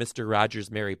sing-song Mr. Rogers,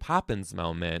 Mary Poppins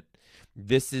moment.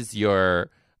 This is your,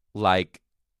 like,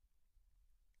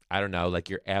 I don't know, like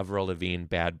your Avril Lavigne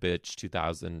Bad Bitch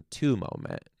 2002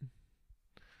 moment.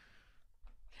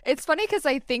 It's funny because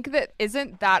I think that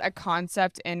isn't that a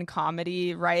concept in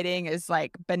comedy writing is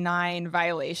like benign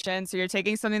violation. So you're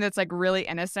taking something that's like really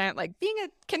innocent, like being a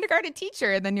kindergarten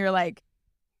teacher, and then you're like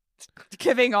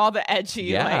giving all the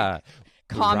edgy like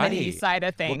comedy side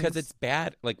of things. Well, because it's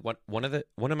bad. Like one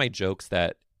of my jokes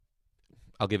that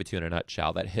I'll give it to you in a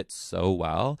nutshell that hits so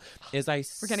well is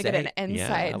we're gonna get an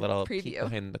inside a little preview peek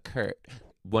behind the curtain.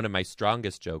 One of my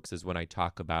strongest jokes is when I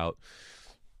talk about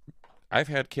I've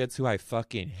had kids who I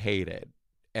fucking hated,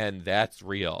 and that's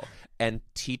real. And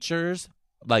teachers,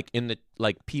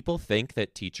 people think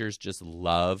that teachers just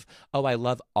love, oh, I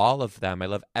love all of them. I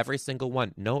love every single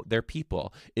one. No, they're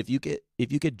people. If you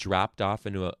get dropped off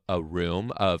into a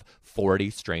room of 40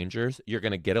 strangers, you're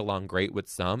going to get along great with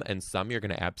some, and some you're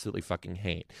going to absolutely fucking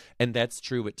hate. And that's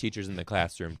true with teachers in the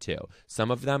classroom too.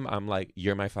 Some of them I'm like,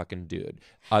 you're my fucking dude.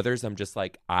 Others I'm just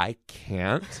like, I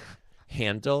can't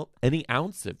handle any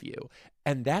ounce of you.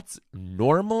 And that's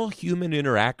normal human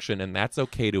interaction, and that's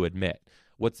okay to admit.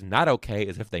 What's not okay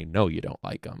is if they know you don't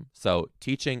like them. So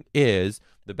teaching is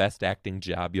the best acting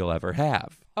job you'll ever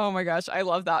have. Oh my gosh, I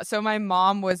love that. So my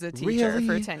mom was a teacher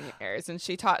for 10 years, and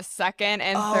she taught second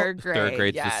and third grade. Third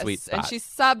grade's yes. the sweet spot. And she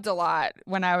subbed a lot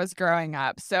when I was growing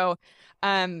up. So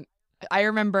I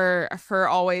remember her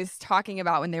always talking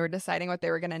about when they were deciding what they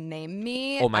were going to name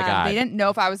me. Oh my God. They didn't know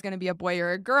if I was going to be a boy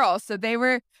or a girl. So they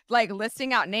were like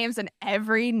listing out names, and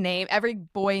every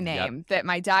boy name that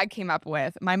my dad came up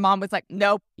with, my mom was like,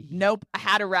 nope, I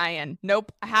had a Ryan.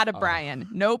 Nope, I had a Brian.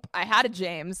 Nope, I had a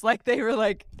James. Like they were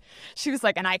like, she was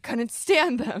like, and I couldn't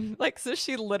stand them. Like, so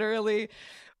she literally,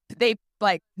 they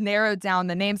like narrowed down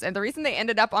the names. And the reason they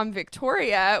ended up on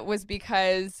Victoria was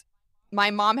because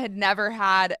my mom had never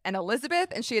had an Elizabeth,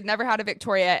 and she had never had a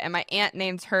Victoria, and my aunt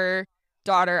named her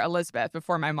daughter Elizabeth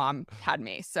before my mom had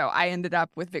me. So I ended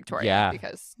up with Victoria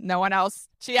because no one else,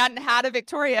 she hadn't had a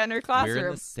Victoria in her classroom. We're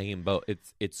in the same boat.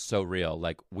 It's so real.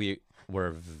 Like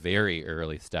we're very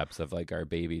early steps of like our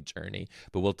baby journey,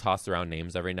 but we'll toss around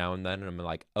names every now and then, and I'm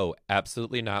like, oh,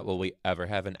 absolutely not will we ever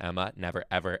have an Emma. Never,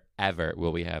 ever, ever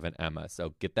will we have an Emma.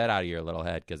 So get that out of your little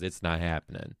head, because it's not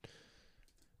happening.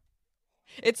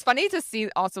 It's funny to see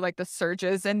also like the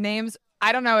surges in names.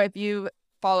 I don't know if you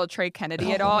follow Trey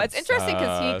Kennedy at all. It's interesting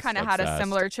because he kind of had a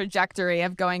similar trajectory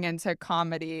of going into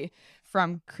comedy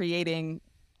from creating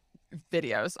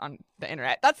videos on the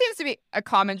internet. That seems to be a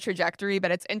common trajectory,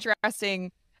 but it's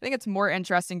interesting. I think it's more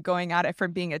interesting going at it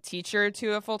from being a teacher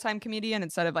to a full-time comedian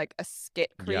instead of like a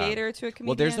skit creator to a comedian.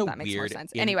 Well, there's a that makes more weird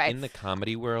sense. Anyway, in the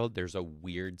comedy world, there's a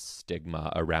weird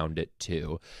stigma around it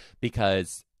too,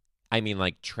 because I mean,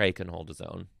 like, Trey can hold his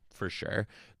own for sure,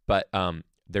 but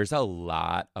there's a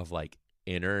lot of like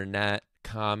internet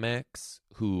comics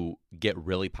who get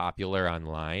really popular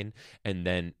online, and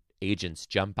then agents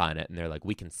jump on it and they're like,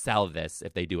 we can sell this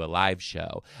if they do a live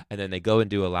show. And then they go and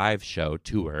do a live show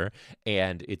tour,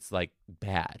 and it's like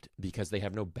bad because they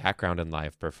have no background in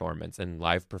live performance, and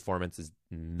live performance is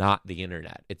not the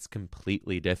internet. It's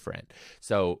completely different.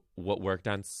 So what worked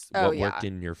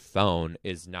in your phone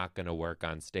is not going to work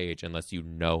on stage unless you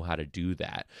know how to do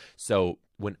that. So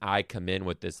when I come in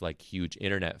with this like huge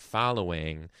internet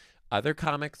following, other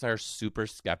comics are super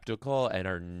skeptical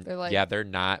and they're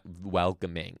not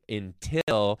welcoming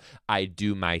until I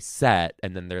do my set,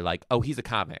 and then they're like, "Oh, he's a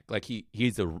comic. Like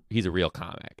he's a real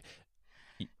comic."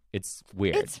 It's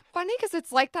weird. It's funny because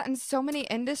it's like that in so many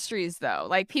industries, though.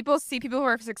 Like people see people who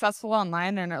are successful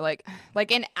online and are like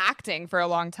in acting for a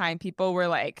long time, people were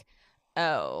like,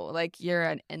 oh, like you're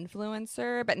an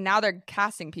influencer, but now they're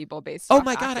casting people based on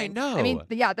God, acting. I know. I mean,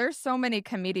 yeah, there's so many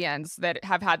comedians that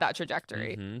have had that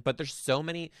trajectory. Mm-hmm. But there's so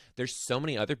many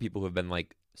other people who have been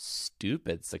like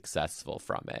stupid successful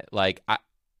from it. Like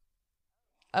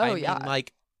I mean,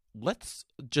 like, let's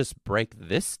just break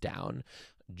this down.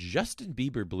 Justin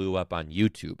Bieber blew up on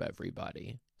YouTube,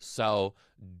 everybody. So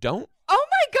don't. Oh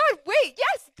my God! Wait,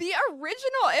 yes, the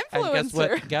original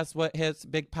influencer. And guess what his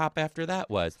big pop after that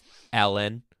was?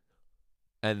 Ellen.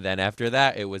 And then after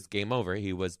that, it was game over.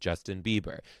 He was Justin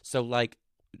Bieber. So like,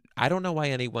 I don't know why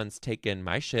anyone's taking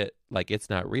my shit like it's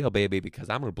not real, baby, because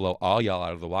I'm going to blow all y'all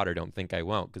out of the water. Don't think I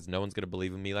won't, because no one's going to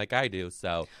believe in me like I do.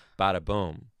 So, bada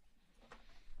boom.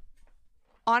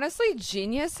 Honestly,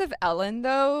 genius of Ellen,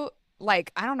 though,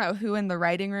 like, I don't know who in the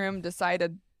writing room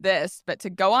decided this, but to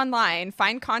go online,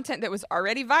 find content that was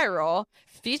already viral,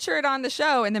 feature it on the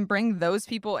show, and then bring those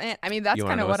people in. I mean, that's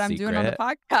kind of what I'm doing on the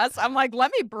podcast. I'm like,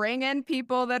 let me bring in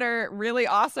people that are really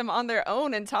awesome on their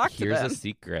own and talk to them. Here's a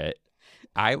secret.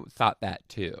 I thought that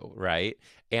too, right?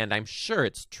 And I'm sure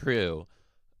it's true.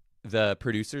 The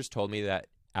producers told me that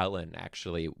Ellen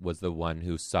actually was the one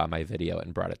who saw my video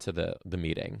and brought it to the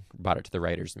meeting, brought it to the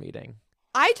writers' meeting.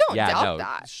 I don't doubt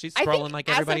that. She's scrolling like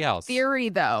everybody else. Theory,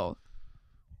 though,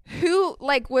 who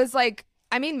was like,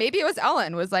 I mean, maybe it was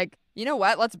Ellen was like, you know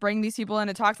what? Let's bring these people in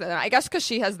and talk to them. I guess because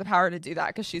she has the power to do that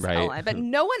because she's Ellen. But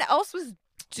no one else was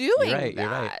doing that. You're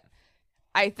right.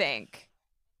 I think.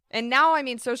 And now, I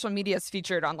mean, social media is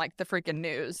featured on like the freaking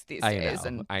news these days.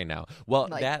 I know. Well,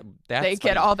 like, that's they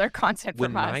get all their content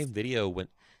from us. When my video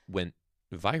went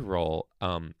viral,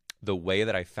 the way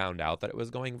that I found out that it was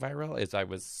going viral is I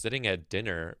was sitting at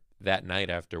dinner that night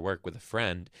after work with a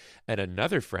friend, and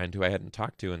another friend who I hadn't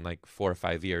talked to in like 4 or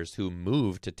 5 years who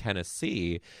moved to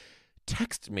Tennessee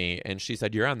texted me, and she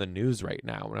said, "You're on the news right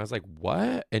now." And I was like,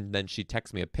 "What?" And then she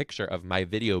texted me a picture of my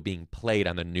video being played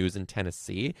on the news in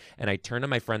Tennessee. And I turned to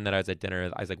my friend that I was at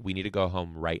dinner. I was like, "We need to go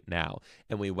home right now."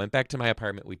 And we went back to my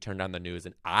apartment. We turned on the news,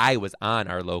 and I was on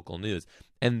our local news.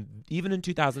 And even in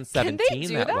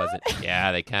 2017, that wasn't.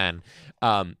 Yeah, they can.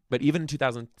 But even in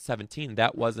 2017,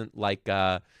 that wasn't like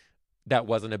that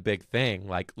wasn't a big thing.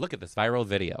 Like, look at this viral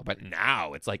video. But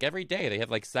now it's like every day they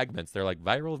have like segments. They're like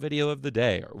viral video of the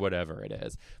day or whatever it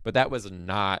is. But that was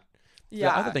not. Yeah.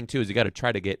 The other thing too is you got to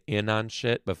try to get in on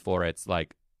shit before it's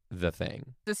like the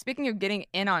thing. So speaking of getting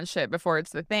in on shit before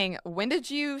it's the thing, when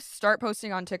did you start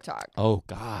posting on TikTok? Oh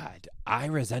God, I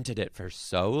resented it for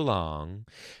so long.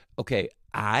 Okay,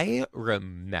 I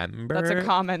remember. That's a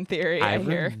common theory. I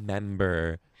hear.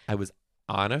 Remember I was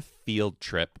on a field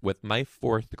trip with my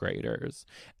 4th graders,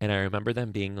 and I remember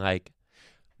them being like,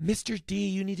 "Mr. D,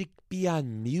 you need to be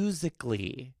on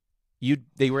Musical.ly."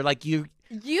 They were like, you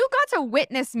got to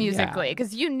witness Musical.ly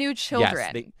because you knew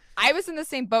children. Yes, I was in the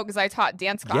same boat because I taught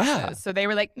dance classes. Yeah. So they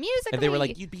were like, Musical.ly. And they were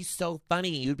like, "You'd be so funny.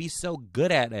 You'd be so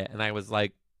good at it." And I was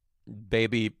like,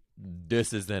 "Baby,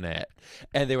 this isn't it."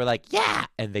 And they were like, "Yeah,"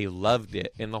 and they loved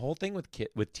it. And the whole thing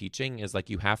with teaching is like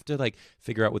you have to like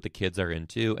figure out what the kids are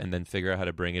into and then figure out how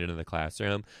to bring it into the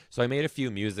classroom. So I made a few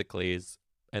Musical.lys,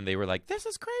 and they were like, "This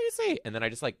is crazy," and then I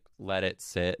just like let it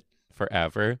sit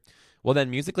forever. Well, then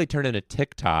Musical.ly turned into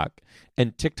TikTok,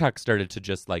 and TikTok started to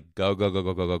just like go.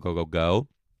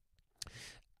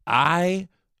 I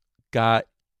got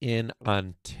in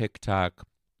on TikTok,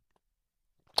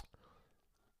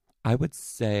 I would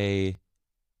say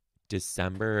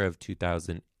December of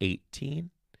 2018,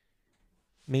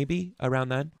 maybe around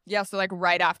then. Yeah, so like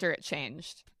right after it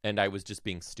changed. And I was just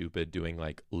being stupid doing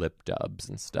like lip dubs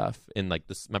and stuff. In like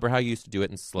this, remember how you used to do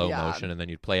it in slow motion and then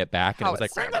you'd play it back and it was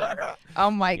like,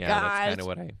 oh my gosh. That's kind of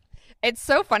what It's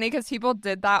so funny because people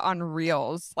did that on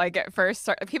Reels. Like at first,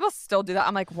 people still do that.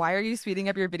 I'm like, why are you speeding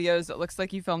up your videos? It looks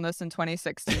like you filmed this in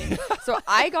 2016. So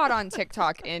I got on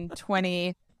TikTok in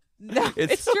No,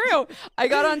 it's true. I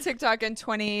got on TikTok in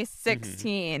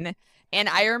 2016, and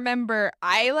I remember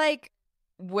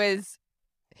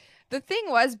the thing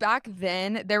was back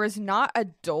then there was not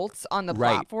adults on the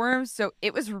platform, so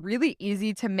it was really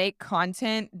easy to make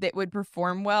content that would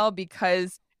perform well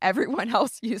because everyone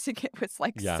else using it was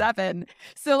like 7.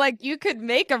 So like you could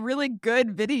make a really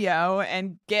good video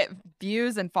and get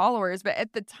views and followers, but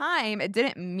at the time it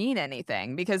didn't mean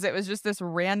anything because it was just this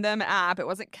random app. It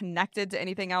wasn't connected to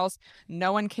anything else.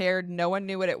 No one cared. No one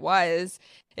knew what it was.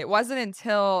 It wasn't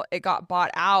until it got bought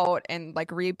out and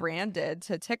like rebranded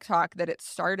to TikTok that it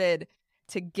started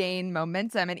to gain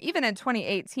momentum. And even in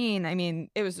 2018, I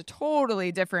mean, it was a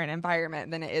totally different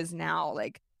environment than it is now.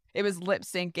 Like it was lip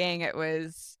syncing. It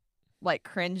was like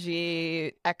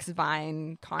cringy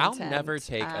X-Vine content. I'll never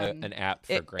take an app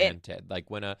for granted. Like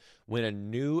when a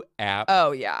new app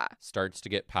starts to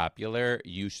get popular,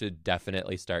 you should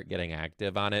definitely start getting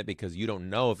active on it because you don't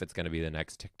know if it's going to be the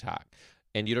next TikTok.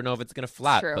 And you don't know if it's going to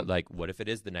flop. But like, what if it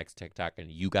is the next TikTok and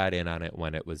you got in on it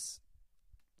when it was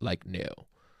like new?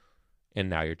 And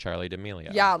now you're Charli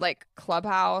D'Amelio. Yeah, like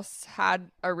Clubhouse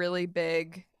had a really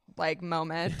big like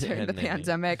moment during the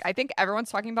pandemic. I think everyone's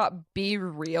talking about Be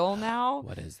Real now.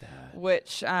 What is that?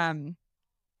 Which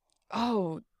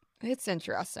it's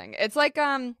interesting. It's like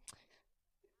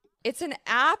It's an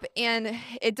app and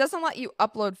it doesn't let you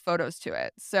upload photos to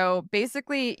it. So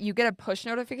basically, you get a push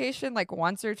notification like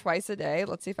once or twice a day.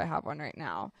 Let's see if I have one right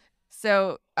now.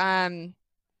 So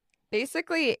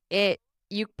basically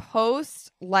you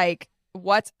post like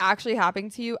what's actually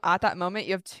happening to you at that moment.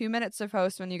 You have 2 minutes to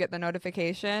post when you get the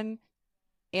notification.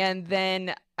 And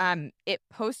then it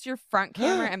posts your front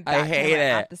camera and back camera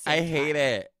at the same time. I hate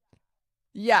it.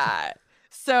 Yeah.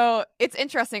 So it's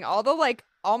interesting.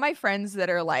 All my friends that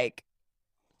are like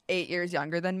 8 years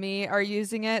younger than me are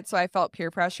using it. So I felt peer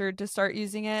pressured to start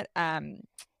using it.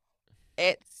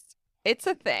 It's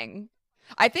a thing.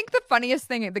 I think the funniest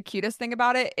thing, the cutest thing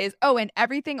about it is, and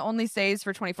everything only stays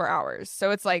for 24 hours.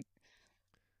 So it's like,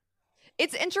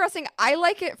 it's interesting. I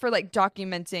like it for like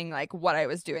documenting like what I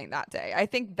was doing that day. I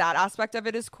think that aspect of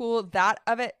it is cool.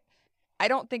 I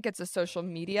don't think it's a social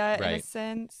media in a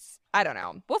sense. I don't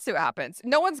know. We'll see what happens.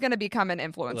 No one's going to become an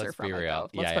influencer from it, though.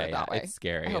 Let's put it that way. It's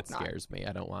scary. It scares me.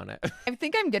 I don't want it. I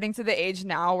think I'm getting to the age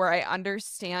now where I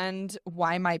understand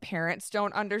why my parents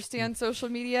don't understand social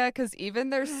media, because even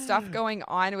there's stuff going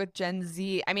on with Gen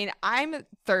Z. I mean, I'm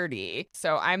 30,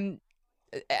 so I'm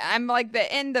like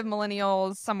the end of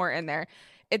millennials, somewhere in there.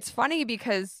 It's funny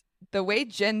because the way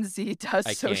Gen Z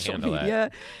does social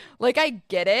media, like I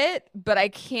get it, but I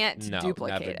can't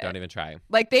duplicate it. Don't even try.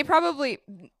 Like people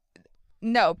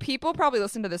probably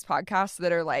listen to this podcast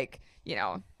that are like,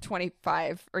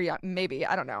 25 or maybe,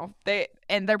 I don't know. They're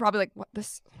probably like, what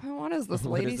is this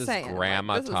lady saying?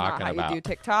 Grandma this talking is not about? How you do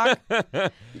TikTok.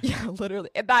 Yeah, literally.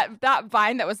 That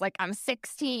Vine that was like, I'm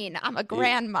 16, I'm a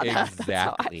grandmother.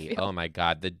 Exactly. Oh my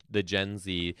God. The Gen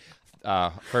Z,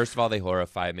 first of all, they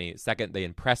horrify me. Second, they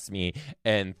impress me.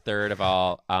 And third of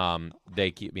all, they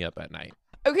keep me up at night.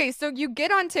 Okay, so you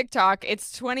get on TikTok.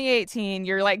 It's 2018.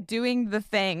 You're like doing the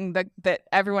thing that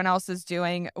everyone else is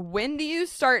doing. When do you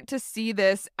start to see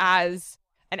this as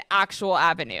an actual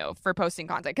avenue for posting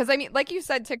content? Because I mean, like you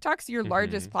said, TikTok's your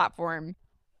largest platform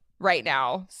right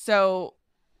now. So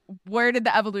where did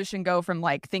the evolution go from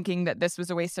like thinking that this was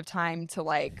a waste of time to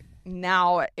like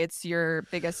now it's your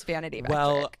biggest vanity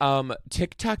metric? Well,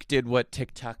 TikTok did what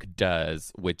TikTok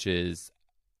does, which is,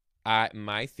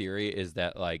 my theory is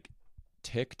that like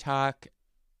TikTok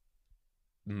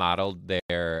modeled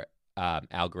their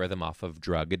algorithm off of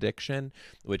drug addiction,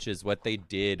 which is what they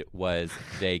did was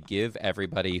they give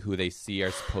everybody who they see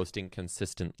are posting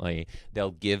consistently, they'll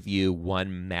give you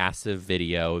one massive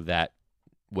video that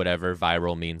whatever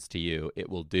viral means to you, it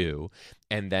will do.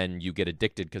 And then you get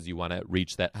addicted because you want to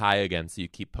reach that high again. So you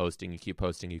keep posting, you keep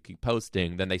posting, you keep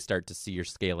posting. Then they start to see you're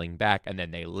scaling back. And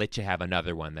then they let you have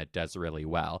another one that does really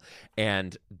well.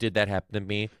 And did that happen to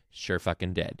me? Sure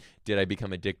fucking did. Did I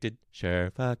become addicted?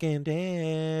 Sure fucking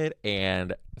did.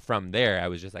 And from there, I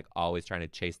was just like always trying to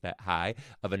chase that high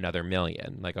of another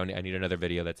million. Like, I need another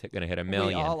video that's going to hit 1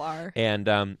 million. We all are. And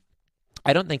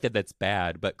I don't think that that's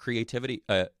bad, but creativity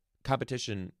and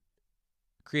competition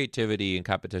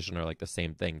are like the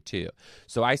same thing too.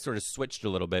 So I sort of switched a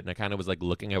little bit and I kind of was like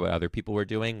looking at what other people were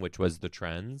doing, which was the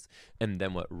trends. And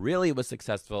then what really was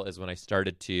successful is when I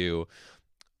started to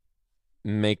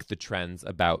make the trends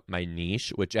about my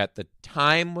niche, which at the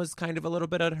time was kind of a little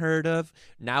bit unheard of.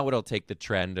 Now it'll take the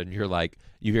trend and you're like,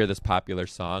 you hear this popular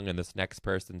song and this next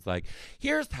person's like,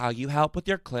 here's how you help with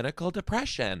your clinical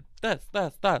depression. This.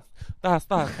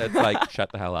 It's like,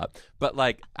 shut the hell up. But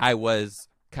like I was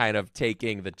kind of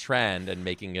taking the trend and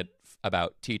making it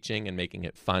about teaching and making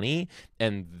it funny.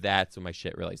 And that's when my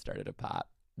shit really started to pop,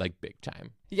 like big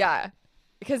time. Yeah,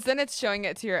 because then it's showing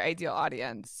it to your ideal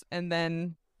audience. And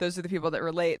then those are the people that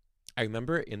relate. I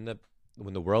remember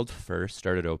when the world first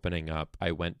started opening up,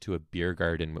 I went to a beer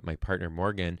garden with my partner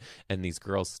Morgan, and these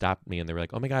girls stopped me and they were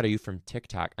like, "Oh my God, are you from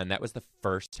TikTok?" And that was the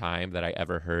first time that I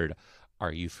ever heard,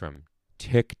 "Are you from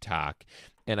TikTok?"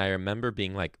 And I remember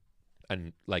being like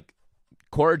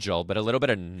cordial, but a little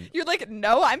bit of you're like,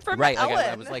 "No, I'm from right."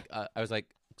 Ellen. Like, I was like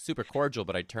super cordial,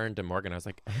 but I turned to Morgan. I was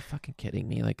like, "Are you fucking kidding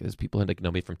me? Like, there's people who like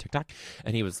know me from TikTok?"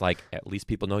 And he was like, "At least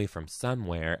people know you from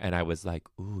somewhere." And I was like,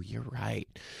 "Ooh, you're right."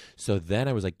 So then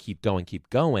I was like, keep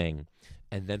going.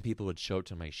 And then people would show up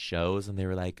to my shows and they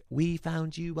were like, "We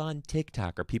found you on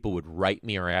TikTok." Or people would write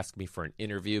me or ask me for an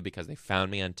interview because they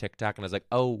found me on TikTok. And I was like,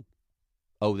 oh,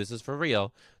 this is for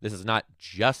real. This is not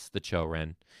just the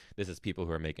Chorin. This is people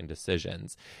who are making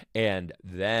decisions. And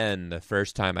then the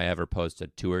first time I ever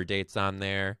posted tour dates on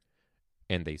there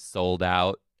and they sold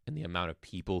out, and the amount of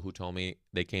people who told me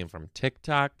they came from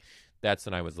TikTok, that's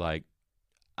when I was like,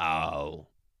 oh,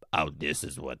 this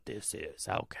is what this is.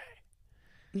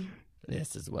 Okay.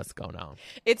 This is what's going on.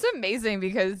 It's amazing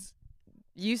because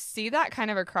you see that kind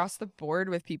of across the board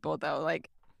with people, though. Like,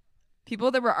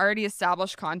 people that were already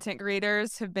established content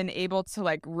creators have been able to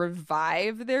like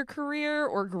revive their career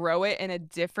or grow it in a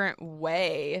different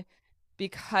way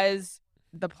because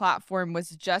the platform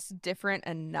was just different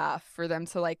enough for them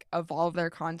to like evolve their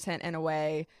content in a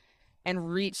way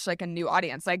and reach like a new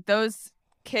audience. Like those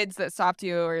kids that stopped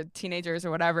you or teenagers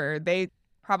or whatever, they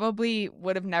probably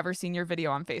would have never seen your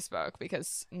video on Facebook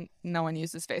because no one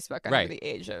uses Facebook under the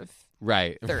age of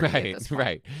 30 at this point.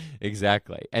 Right.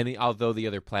 Exactly. And although the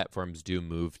other platforms do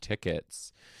move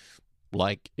tickets,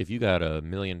 like if you got 1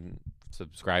 million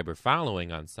subscriber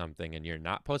following on something and you're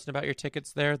not posting about your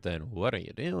tickets there, then what are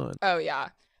you doing? Oh yeah.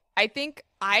 I think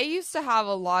I used to have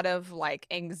a lot of like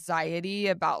anxiety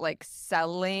about like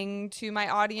selling to my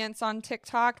audience on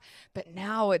TikTok, but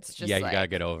now it's just you gotta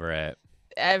get over it.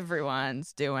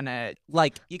 Everyone's doing it.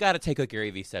 Like you gotta take what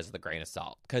Gary Vee says with a grain of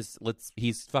salt because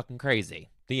he's fucking crazy.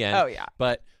 The end. Oh yeah.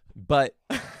 But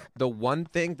the one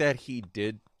thing that he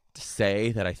did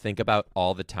say that I think about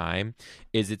all the time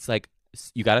is it's like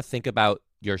you got to think about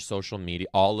your social media,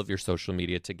 all of your social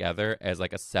media together as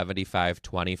like a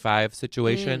 75-25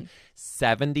 situation.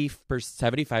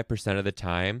 75% of the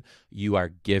time you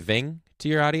are giving to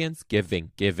your audience, giving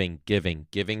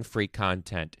free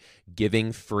content,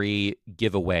 giving free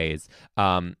giveaways,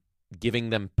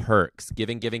 giving them perks,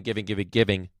 giving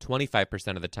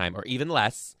 25% of the time, or even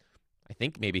less. I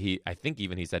think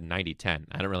even he said 90-10.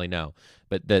 I don't really know.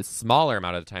 But the smaller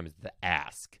amount of the time is the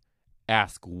ask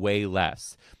way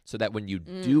less, so that when you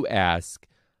do ask,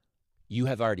 you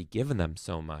have already given them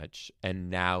so much, and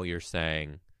now you're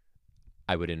saying,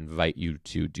 I would invite you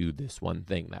to do this one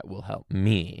thing that will help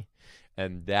me.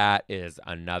 And that is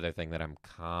another thing that I'm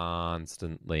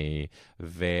constantly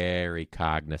very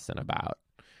cognizant about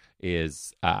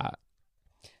is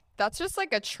that's just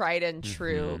like a tried and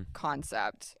true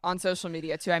concept on social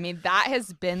media too. I mean, that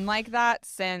has been like that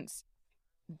since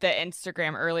the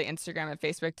early Instagram and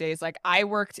Facebook days. Like I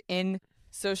worked in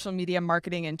social media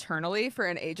marketing internally for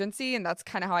an agency, and that's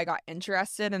kind of how I got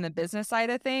interested in the business side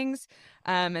of things.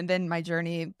 And then my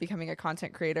journey becoming a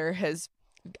content creator has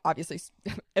obviously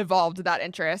evolved that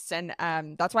interest. And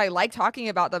that's why I like talking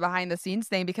about the behind the scenes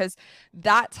thing, because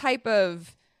that type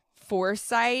of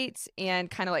foresight and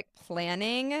kind of like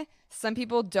planning, some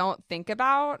people don't think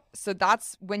about. So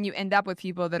that's when you end up with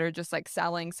people that are just like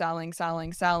selling.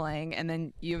 And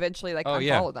then you eventually like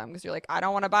unfollow them because you're like, I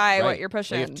don't want to buy what you're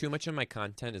pushing. Like if too much of my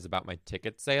content is about my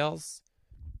ticket sales,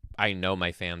 I know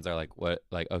my fans are like, what?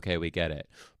 Like, okay, we get it.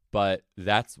 But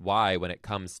that's why when it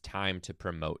comes time to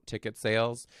promote ticket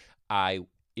sales,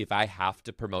 if I have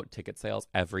to promote ticket sales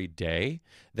every day,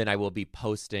 then I will be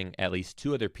posting at least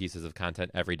 2 other pieces of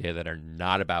content every day that are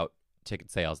not about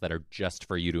ticket sales, that are just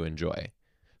for you to enjoy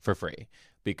for free,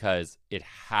 because it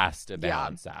has to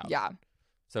balance out. Yeah.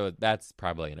 So that's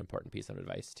probably an important piece of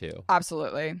advice too.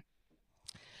 Absolutely.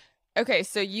 Okay,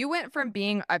 so you went from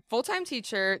being a full-time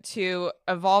teacher to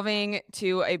evolving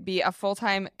to be a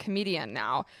full-time comedian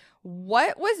now.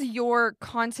 What was your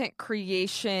content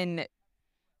creation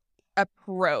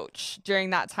approach during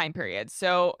that time period?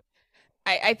 So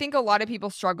I think a lot of people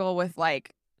struggle with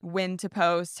like when to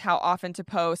post, how often to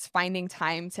post, finding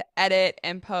time to edit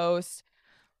and post.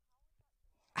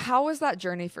 How was that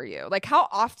journey for you? Like how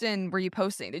often were you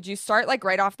posting? Did you start like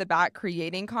right off the bat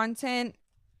creating content?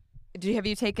 Have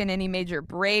you taken any major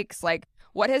breaks? Like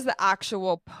what has the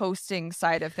actual posting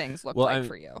side of things looked like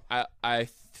for you? I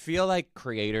feel like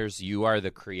creators, you are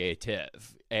the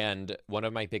creative. And one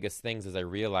of my biggest things is I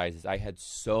realized is I had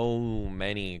so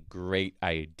many great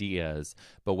ideas,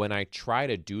 but when I try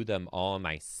to do them all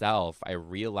myself, I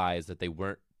realized that they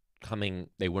weren't coming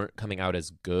out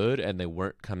as good, and they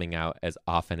weren't coming out as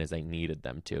often as I needed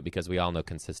them to, because we all know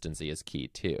consistency is key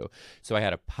too. So I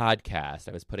had a podcast,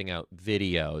 I was putting out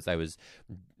videos, I was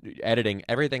editing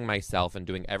everything myself and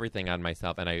doing everything on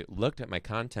myself, and I looked at my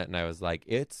content and I was like,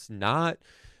 it's not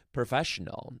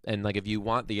professional. And like if you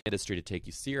want the industry to take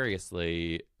you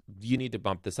seriously, you need to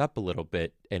bump this up a little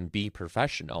bit and be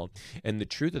professional. And the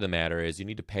truth of the matter is you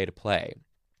need to pay to play.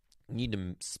 You need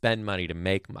to spend money to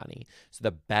make money. So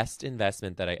the best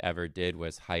investment that I ever did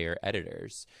was hire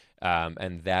editors.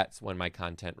 And that's when my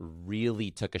content really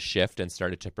took a shift and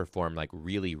started to perform like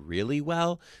really, really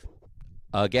well.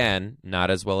 Again,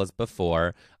 not as well as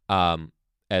before.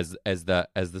 As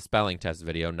the spelling test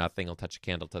video, nothing will touch a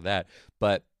candle to that.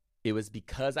 But it was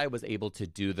because I was able to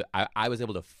do I was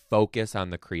able to focus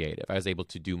on the creative. I was able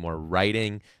to do more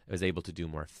writing. I was able to do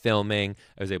more filming.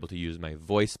 I was able to use my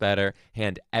voice better,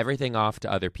 hand everything off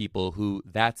to other people who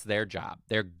that's their job.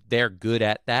 They're good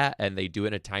at that, and they do it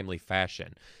in a timely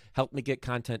fashion. Help me get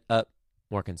content up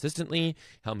more consistently.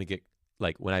 Help me get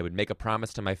like when I would make a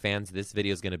promise to my fans, this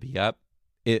video is going to be up,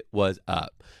 it was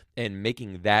up. And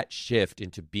making that shift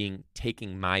into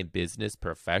taking my business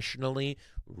professionally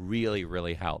really,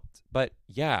 really helped. But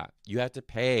yeah, you have to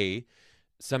pay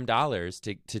some dollars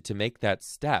to make that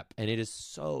step. And it is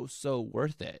so, so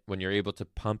worth it when you're able to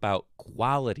pump out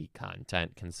quality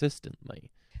content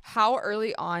consistently. How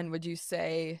early on would you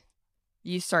say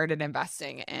you started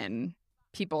investing in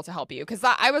people to help you? Because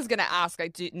I was going to ask,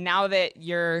 like, now that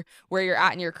you're where you're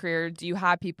at in your career, do you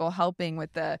have people helping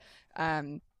with the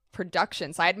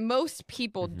production side? Most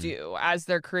people do as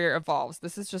their career evolves.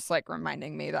 This is just like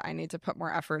reminding me that I need to put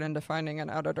more effort into finding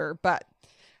an editor. But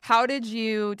how did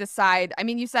you decide? I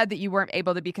mean, you said that you weren't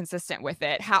able to be consistent with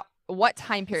it. What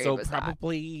time period was that? So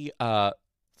probably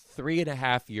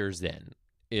 3.5 years in.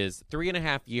 Is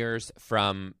 3.5 years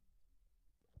from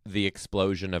the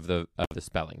explosion of the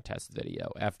spelling test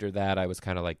video. After that, I was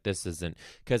kind of like, this isn't,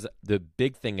 because the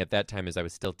big thing at that time is I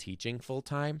was still teaching full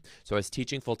time. So I was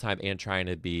teaching full time and trying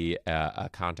to be a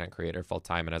content creator full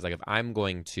time. And I was like, if I'm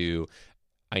going to,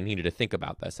 I needed to think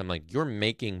about this. I'm like, you're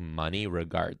making money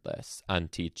regardless on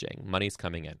teaching. Money's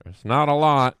coming in. It's not a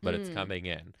lot, but it's coming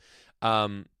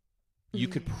in. You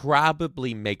could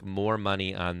probably make more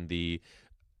money on the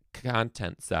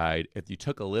content side if you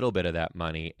took a little bit of that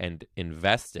money and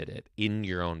invested it in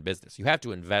your own business. You have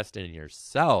to invest in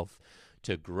yourself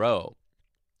to grow.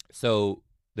 So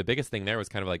the biggest thing there was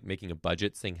kind of like making a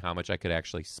budget, seeing how much I could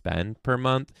actually spend per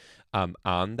month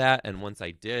on that. And once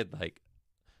I did, like,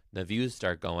 the views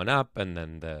start going up, and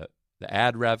then the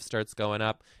ad rev starts going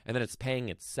up, and then it's paying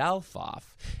itself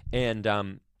off. And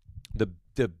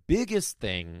the biggest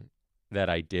thing that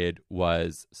I did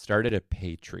was started a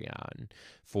Patreon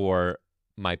for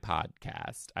my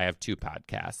podcast. I have 2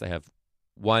 podcasts. I have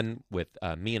one with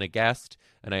me and a guest,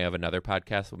 and I have another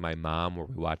podcast with my mom where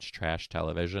we watch trash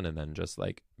television and then just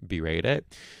like berate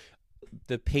it.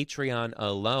 The Patreon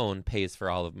alone pays for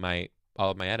all of my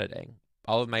editing.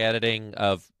 All of my editing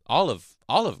of all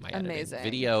of my editing,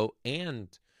 video and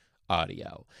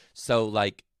audio. So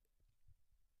like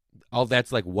all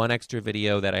that's like one extra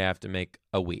video that I have to make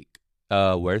a week.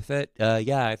 Worth it?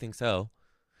 Yeah, I think so.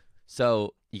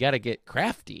 So you got to get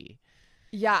crafty.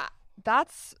 Yeah,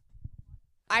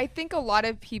 I think a lot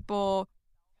of people,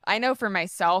 I know for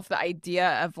myself, the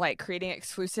idea of like creating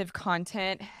exclusive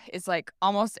content is like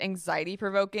almost anxiety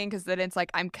provoking, because then it's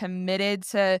like I'm committed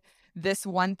to this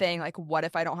one thing. Like, what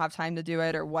if I don't have time to do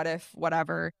it, or what if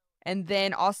whatever? And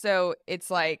then also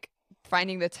it's like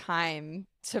finding the time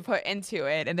to put into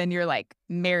it, and then you're like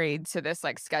married to this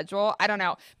like schedule. I don't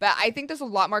know, but I think there's a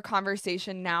lot more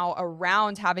conversation now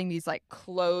around having these like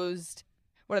closed,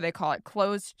 what do they call it,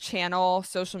 closed channel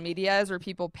social medias, where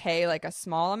people pay like a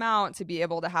small amount to be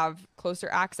able to have closer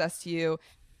access to you,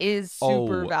 is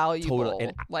super valuable. Totally.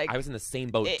 And like, I was in the same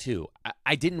boat too.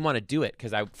 I didn't want to do it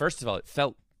because first of all, it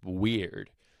felt weird,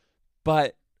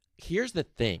 but here's the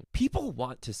thing. People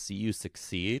want to see you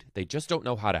succeed. They just don't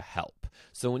know how to help.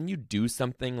 So when you do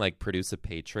something like produce a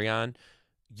Patreon,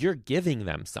 you're giving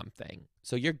them something.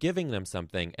 So you're giving them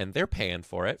something, and they're paying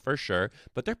for it for sure,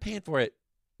 but they're paying for it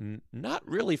not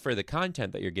really for the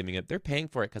content that you're giving it. They're paying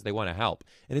for it because they want to help.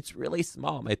 And it's really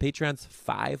small. My Patreon's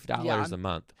 $5 a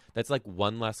month. That's like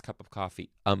one less cup of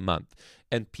coffee a month.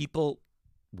 And people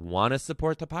want to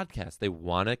support the podcast. They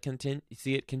want to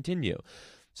see it continue.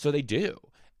 So they do.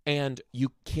 And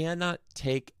you cannot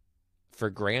take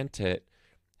for granted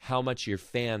how much your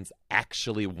fans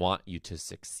actually want you to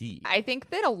succeed. I think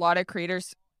that a lot of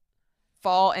creators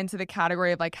fall into the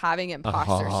category of like having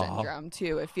imposter syndrome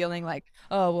too, of feeling like,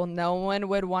 oh, well, no one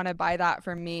would want to buy that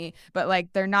from me, but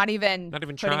like they're not even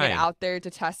putting trying it out there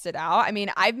to test it out. I mean,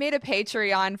 I've made a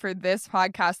Patreon for this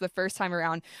podcast the first time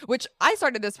around, which I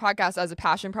started this podcast as a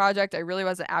passion project. I really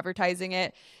wasn't advertising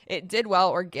it. It did well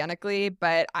organically,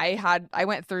 but I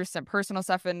went through some personal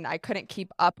stuff and I couldn't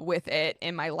keep up with it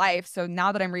in my life. So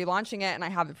now that I'm relaunching it and I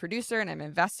have a producer and I'm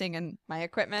investing in my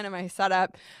equipment and my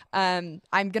setup, I'm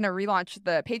going to relaunch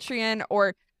the Patreon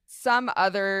or some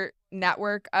other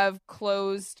network of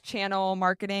closed channel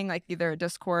marketing, like either a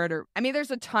Discord or, I mean,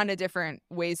 there's a ton of different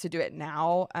ways to do it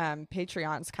now.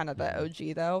 Patreon's kind of the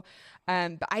OG though.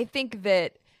 But I think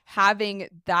that having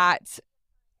that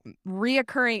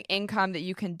reoccurring income that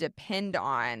you can depend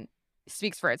on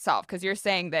speaks for itself, because you're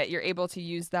saying that you're able to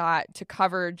use that to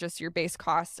cover just your base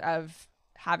costs of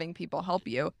having people help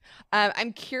you.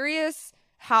 I'm curious,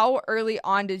 how early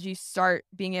on did you start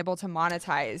being able to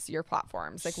monetize your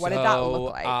platforms? Like, what did that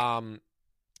look like?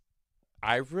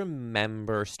 I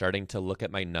remember starting to look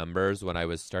at my numbers when I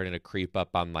was starting to creep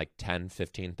up on like 10,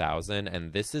 15,000.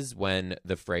 And this is when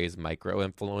the phrase micro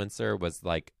influencer was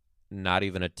like not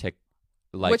even a tick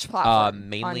Like, which platform?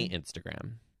 mainly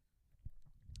Instagram.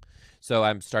 So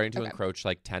I'm starting to encroach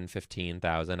like 10,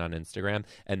 15,000 on Instagram.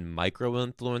 And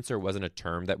micro-influencer wasn't a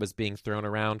term that was being thrown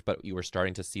around, but you were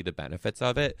starting to see the benefits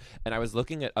of it. And I was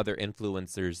looking at other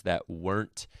influencers that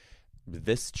weren't,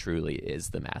 this truly is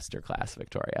the masterclass,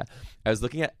 Victoria. I was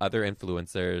looking at other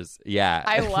influencers. Yeah.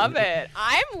 I love it.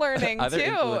 I'm learning other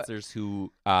too. Influencers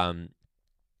who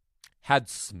had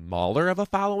smaller of a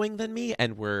following than me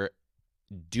and were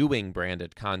doing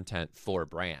branded content for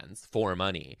brands for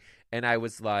money. And I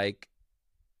was like,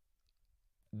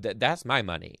 that's my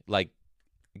money. Like,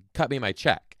 cut me my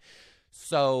check.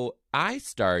 So I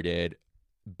started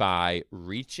by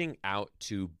reaching out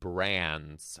to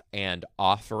brands and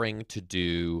offering to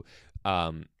do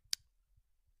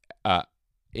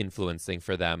influencing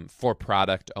for them for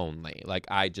product only. Like,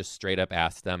 I just straight up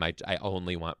asked them, I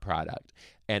only want product.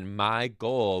 And my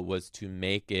goal was to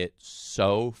make it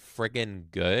so friggin'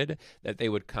 good that they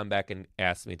would come back and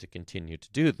ask me to continue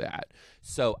to do that.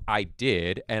 So I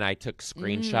did, and I took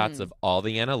screenshots of all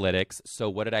the analytics. So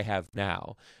what did I have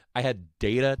now? I had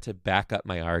data to back up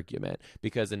my argument,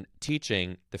 because in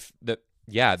teaching, the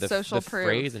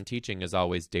phrase in teaching is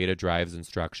always data drives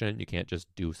instruction. You can't just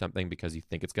do something because you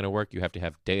think it's going to work. You have to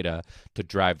have data to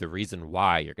drive the reason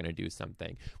why you're going to do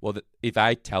something. Well, if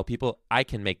I tell people I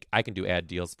can do ad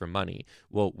deals for money,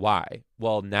 well, why?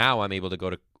 Well, now I'm able to go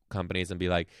to companies and be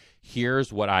like,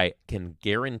 here's what I can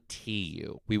guarantee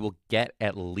you. We will get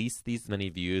at least these many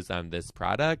views on this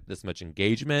product, this much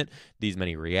engagement, these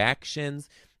many reactions.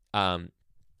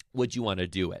 Would you want to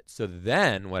do it? So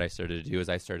then what I started to do is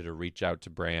I started to reach out to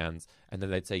brands, and then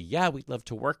they'd say, yeah, we'd love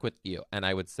to work with you. And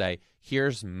I would say,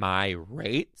 here's my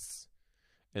rates.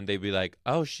 And they'd be like,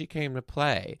 oh, she came to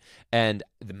play. And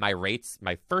my rates,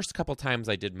 my first couple times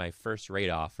I did my first rate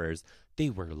offers, they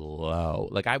were low.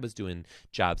 Like, I was doing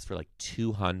jobs for like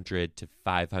 $200 to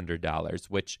 $500,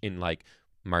 which in like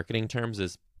marketing terms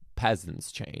is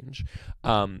peasants change.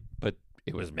 But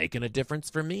it was making a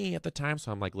difference for me at the time.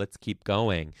 So I'm like, let's keep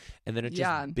going. And then it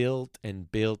just built and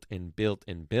built and built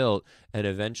and built. And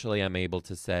eventually I'm able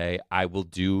to say, I will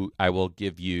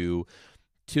give you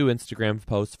 2 Instagram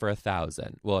posts for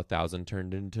 1,000. Well, 1,000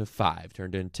 turned into 5,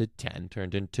 turned into 10,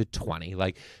 turned into 20.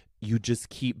 Like, you just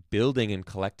keep building and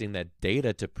collecting that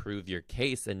data to prove your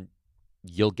case, and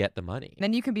you'll get the money.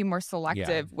 Then you can be more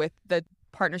selective with the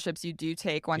partnerships you do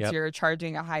take once you're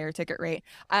charging a higher ticket rate.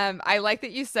 I like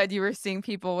that you said you were seeing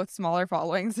people with smaller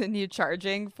followings and you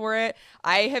charging for it.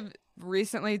 I have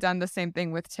recently done the same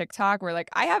thing with TikTok, where like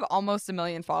I have almost 1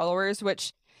 million followers,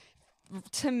 which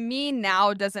to me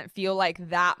now doesn't feel like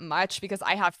that much, because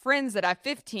I have friends that have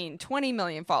 15, 20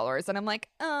 million followers, and I'm like,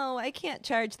 oh, I can't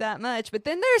charge that much. But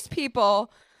then there's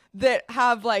people that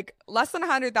have like less than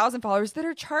 100,000 followers that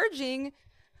are charging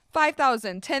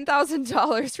 $5,000,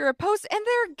 $10,000 for a post, and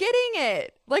they're getting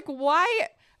it. Like, why?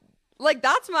 Like,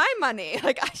 that's my money.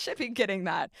 Like, I should be getting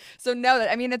that. So no,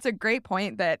 I mean, it's a great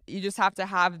point that you just have to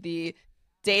have the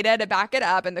data to back it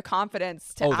up and the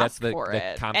confidence to ask for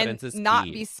it. Confidence and is not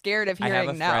key. Be scared of hearing no. I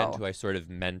have a friend who I sort of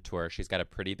mentor. She's got a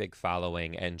pretty big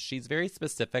following, and she's very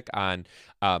specific on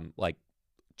like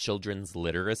children's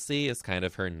literacy is kind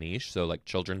of her niche. So like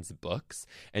children's books,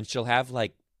 and she'll have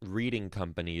like reading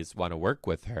companies want to work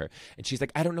with her, and she's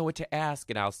like, I don't know what to ask.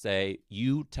 And I'll say,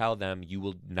 you tell them you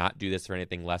will not do this for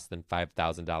anything less than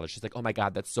 $5,000. She's like, oh my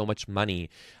God, that's so much money.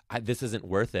 This isn't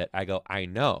worth it. I go, I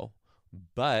know,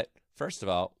 but first of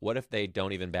all, what if they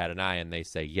don't even bat an eye and they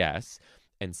say yes?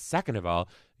 And second of all,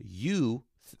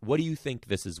 what do you think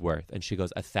this is worth? And she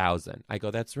goes, 1,000. I go,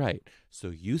 that's right. So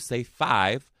you say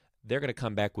 5, they're going to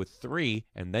come back with 3,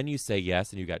 and then you say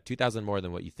yes, and you got 2,000 more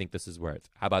than what you think this is worth.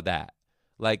 How about that?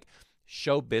 Like,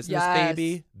 show business,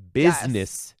 baby.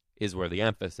 Business is where the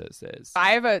emphasis is.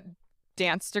 I have a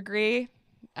dance degree.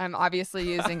 I'm obviously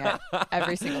using it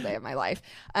every single day of my life.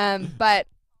 But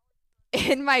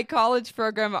in my college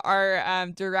program, our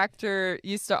director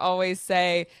used to always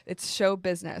say, it's show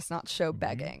business, not show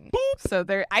begging. So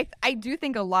I do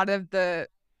think a lot of the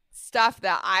stuff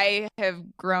that I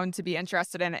have grown to be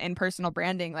interested in personal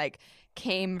branding, like,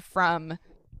 came from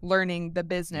learning the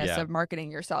business of marketing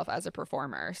yourself as a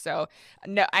performer. So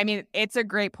no, I mean, it's a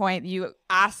great point. You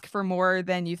ask for more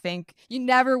than you think. You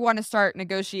never want to start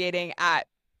negotiating at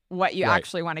what you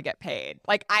actually want to get paid.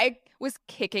 Like, I was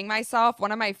kicking myself.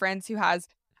 One of my friends who has,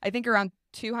 I think, around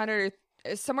 200,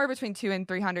 somewhere between 2 and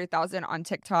 300,000 on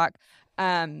TikTok.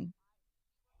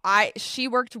 She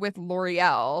worked with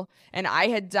L'Oreal, and I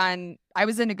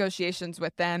was in negotiations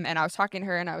with them, and I was talking to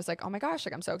her, and I was like, oh my gosh,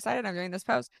 like, I'm so excited. I'm doing this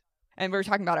post. and we were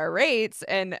talking about our rates,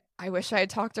 and I wish I had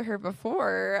talked to her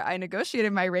before I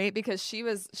negotiated my rate, because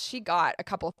she got a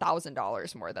couple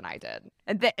 $1,000s more than I did.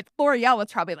 And L'Oreal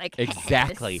was probably like,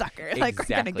 exactly, sucker. Exactly. Like,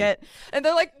 we're gonna get, and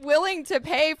they're like willing to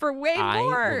pay for way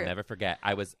more. I will never forget.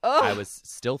 I was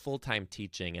still full-time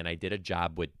teaching, and I did a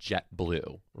job with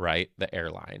JetBlue, right? The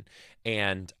airline.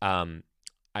 And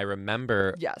I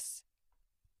remember, yes,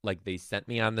 like, they sent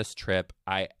me on this trip.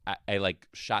 I like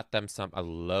shot them a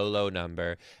low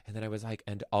number, and then I was like,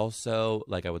 and also,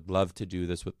 like, I would love to do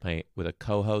this with a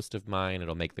co-host of mine.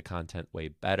 It'll make the content way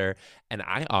better. And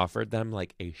I offered them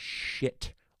like a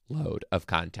shit load of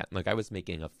content. Like, I was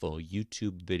making a full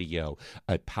YouTube video,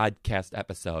 a podcast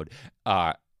episode,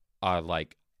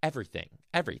 like everything.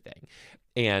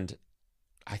 And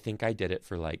I think I did it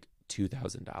for like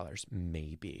 $2,000,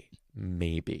 maybe.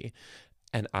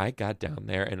 And I got down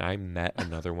there and I met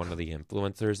another one of the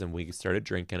influencers, and we started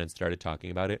drinking and started talking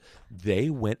about it. They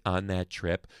went on that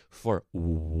trip for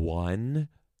one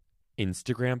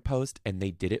Instagram post, and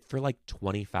they did it for like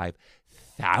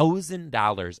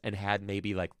 $25,000 and had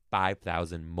maybe like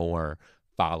 5,000 more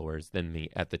followers than me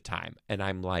at the time. And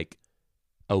I'm like,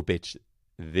 oh, bitch,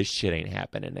 this shit ain't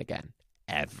happening again,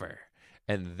 ever.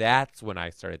 And that's when I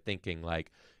started thinking,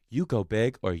 like, you go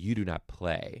big or you do not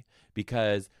play,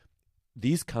 because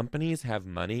these companies have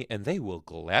money and they will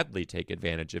gladly take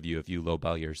advantage of you if you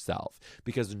lowball yourself,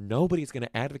 because nobody's going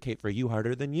to advocate for you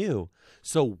harder than you.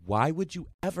 So why would you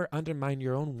ever undermine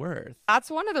your own worth? That's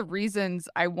one of the reasons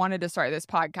I wanted to start this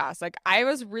podcast. Like, I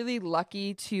was really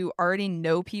lucky to already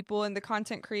know people in the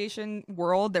content creation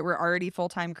world that were already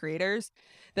full-time creators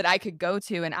that I could go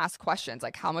to and ask questions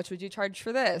like, how much would you charge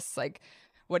for this? Like,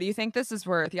 what do you think this is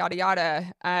worth? Yada,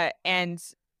 yada. And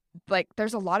like,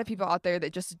 there's a lot of people out there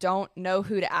that just don't know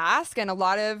who to ask, and a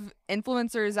lot of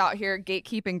influencers out here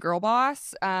gatekeeping girl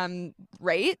boss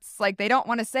rates. Like, they don't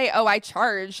want to say, oh, I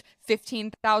charge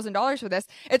 $15,000 for this.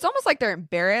 It's almost like they're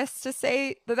embarrassed to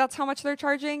say that that's how much they're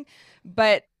charging.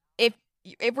 But if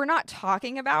we're not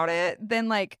talking about it, then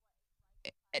like,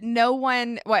 no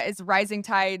one, what is rising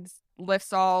tides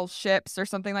lifts all ships or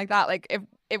something like that. Like,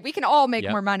 if we can all make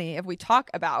more money if we talk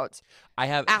about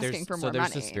asking for more money.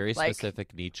 So there's this very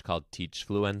specific niche called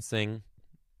teachfluencing.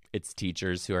 It's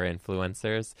teachers who are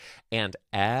influencers. And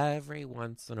every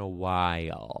once in a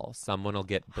while, someone will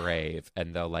get brave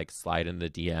and they'll like slide in the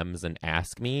DMs and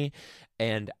ask me.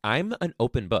 And I'm an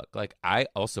open book. Like, I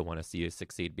also want to see you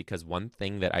succeed, because one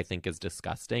thing that I think is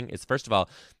disgusting is, first of all,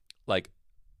 like,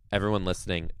 everyone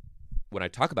listening, when I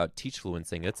talk about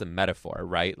teachfluencing, it's a metaphor,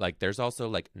 right? Like, there's also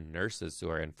like nurses who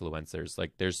are influencers.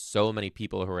 Like, there's so many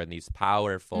people who are in these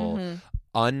powerful,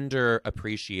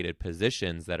 underappreciated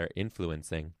positions that are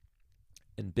influencing.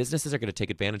 And businesses are going to take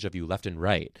advantage of you left and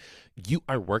right. You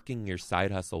are working your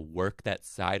side hustle. Work that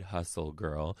side hustle,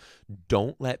 girl.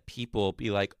 Don't let people be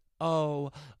like,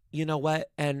 oh, you know what?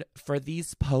 And for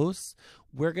these posts,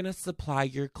 we're going to supply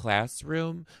your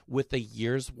classroom with a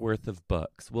year's worth of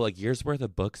books. Well, a year's worth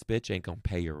of books, bitch, ain't going to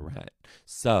pay your rent.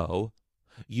 So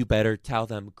you better tell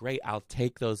them, great, I'll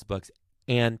take those books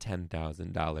and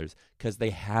 $10,000, because they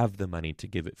have the money to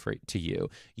give it to you.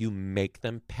 You make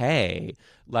them pay.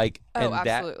 Like, and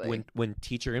absolutely. That when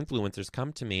teacher influencers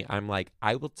come to me, I'm like,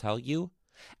 I will tell you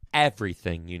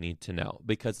everything you need to know,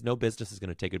 because no business is going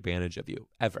to take advantage of you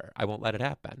ever. I won't let it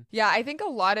happen. Yeah, I think a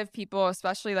lot of people,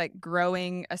 especially like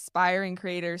growing, aspiring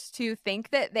creators too, think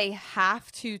that they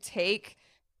have to take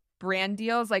brand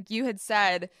deals. Like you had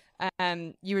said,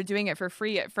 you were doing it for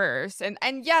free at first.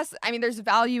 And yes, I mean, there's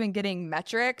value in getting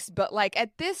metrics, but like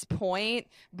at this point,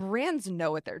 brands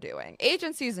know what they're doing.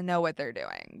 Agencies know what they're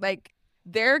doing. Like,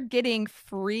 they're getting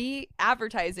free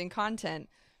advertising content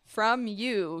from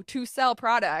you to sell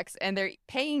products, and they're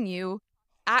paying you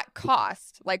at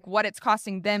cost, like what it's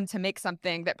costing them to make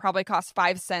something that probably costs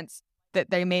 5 cents that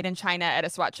they made in China at a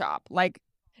sweatshop. Like,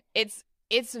 it's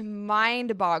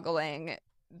mind-boggling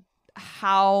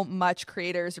how much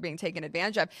creators are being taken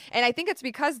advantage of. And I think it's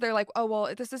because they're like, oh,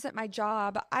 well, this isn't my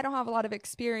job. I don't have a lot of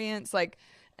experience. Like,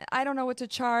 I don't know what to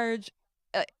charge.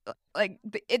 Like,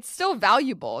 it's still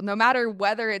valuable no matter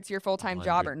whether it's your full-time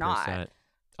job or not.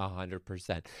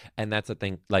 100%. And that's the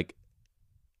thing, like,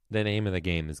 the name of the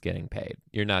game is getting paid.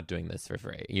 You're not doing this for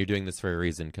free. You're doing this for a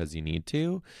reason, because you need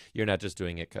to. You're not just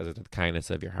doing it because of the kindness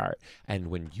of your heart.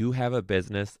 And when you have a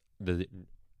business,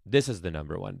 this is the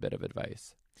number one bit of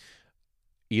advice.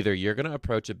 Either you're going to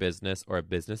approach a business, or a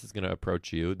business is going to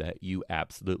approach you that you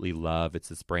absolutely love. It's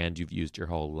this brand you've used your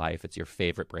whole life. It's your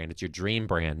favorite brand. It's your dream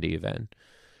brand even.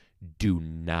 Do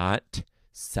not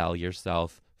sell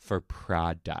yourself for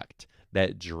product.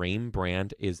 that Dream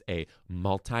Brand is a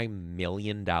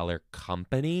multi-million-dollar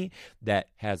company that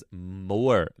has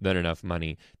more than enough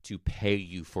money to pay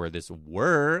you for this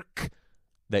work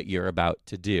that you're about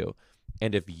to do.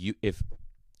 And if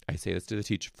I say this to the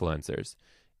teachfluencers,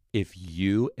 if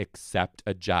you accept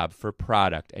a job for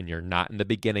product and you're not in the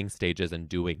beginning stages and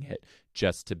doing it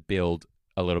just to build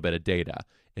a little bit of data,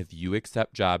 if you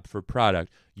accept job for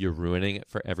product, you're ruining it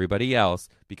for everybody else,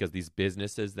 because these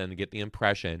businesses then get the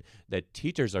impression that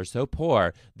teachers are so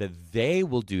poor that they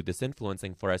will do this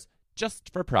influencing for us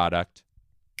just for product.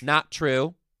 Not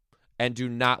true. And do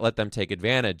not let them take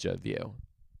advantage of you.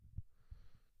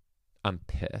 I'm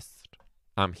pissed.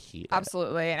 I'm heated.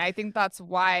 Absolutely. And I think that's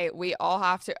why we all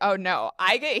have to. Oh, no,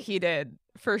 I get heated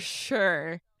for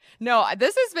sure. No,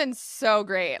 this has been so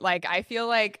great. Like, I feel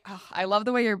like I love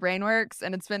the way your brain works,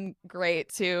 and it's been great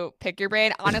to pick your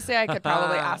brain. Honestly, I could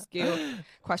probably ask you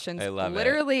questions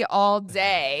literally all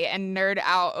day and nerd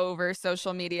out over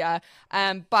social media.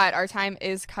 But our time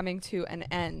is coming to an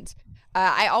end.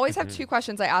 I always have two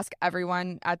questions I ask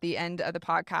everyone at the end of the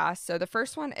podcast. So the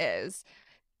first one is,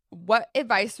 what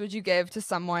advice would you give to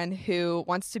someone who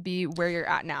wants to be where you're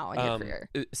at now in your career?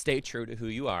 Stay true to who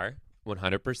you are,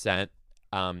 100%.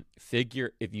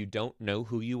 If you don't know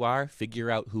who you are, figure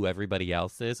out who everybody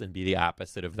else is and be the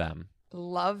opposite of them.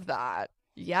 Love that.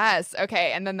 Yes.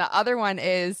 Okay. And then the other one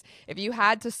is, if you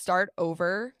had to start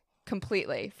over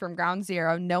completely from ground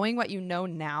zero, knowing what you know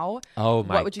now, oh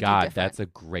my what would you do God, different? that's a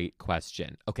great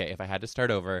question. Okay, if I had to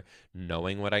start over,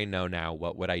 knowing what I know now,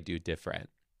 what would I do different?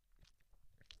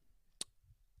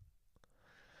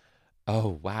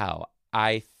 Oh, wow.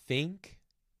 I think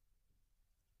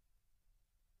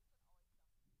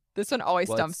this one always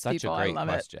stumps it's such people. a great I love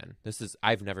question.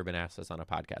 I've never been asked this on a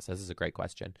podcast. This is a great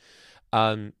question.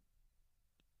 I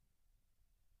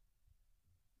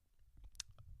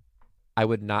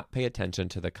would not pay attention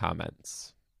to the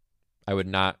comments. I would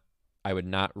not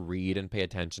read and pay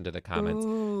attention to the comments.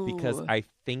 Because I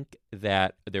think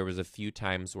that there was a few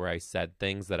times where I said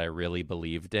things that I really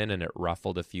believed in and it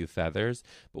ruffled a few feathers.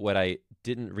 But what I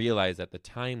didn't realize at the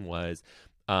time was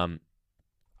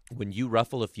when you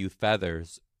ruffle a few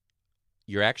feathers,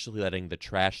 you're actually letting the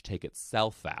trash take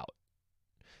itself out.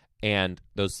 And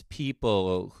those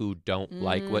people who don't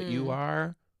like what you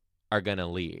are going to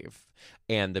leave.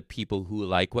 And the people who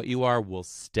like what you are will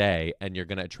stay, and you're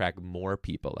going to attract more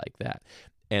people like that.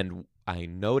 And I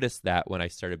noticed that when I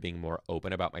started being more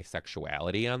open about my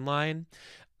sexuality online,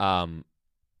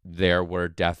 there were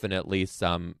definitely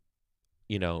some,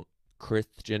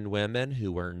 Christian women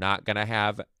who were not going to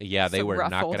have, they were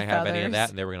not going to have any of that,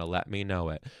 and they were going to let me know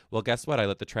it. Well, guess what? I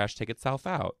let the trash take itself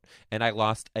out, and I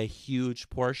lost a huge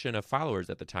portion of followers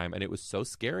at the time, and it was so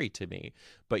scary to me.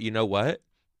 But you know what?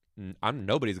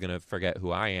 Nobody's going to forget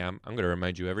who I am. I'm going to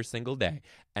remind you every single day.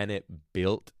 And it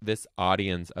built this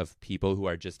audience of people who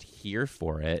are just here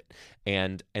for it.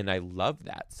 And I love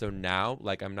that. So now,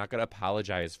 like, I'm not going to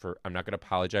apologize for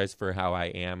how I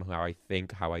am, how I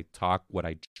think, how I talk, what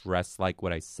I dress like,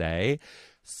 what I say.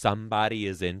 Somebody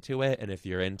is into it. And if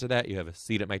you're into that, you have a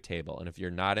seat at my table. And if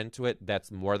you're not into it, that's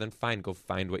more than fine. Go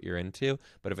find what you're into.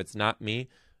 But if it's not me,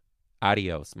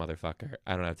 adios, motherfucker.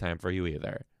 I don't have time for you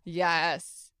either.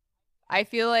 Yes. I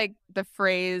feel like the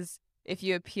phrase, if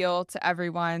you appeal to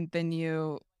everyone, then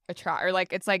you attract, or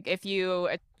like, it's like if you,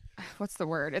 what's the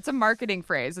word? It's a marketing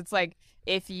phrase. It's like,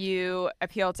 if you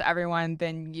appeal to everyone,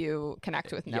 then you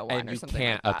connect with no one, or something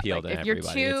like that. And you can't appeal to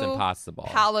everybody. It's impossible.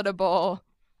 Palatable.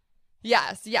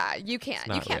 Yes. Yeah. You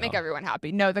can't. You can't make everyone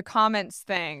happy. No, the comments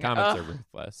thing. Comments are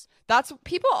ruthless. That's,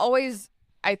 people always,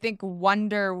 I think,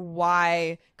 wonder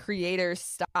why creators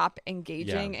stop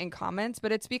engaging in comments,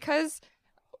 but it's because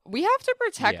we have to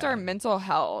protect our mental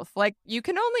health. Like, you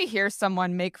can only hear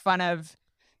someone make fun of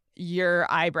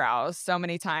your eyebrows so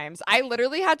many times. I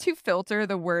literally had to filter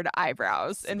the word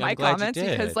eyebrows in my comments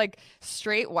because, like,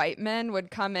 straight white men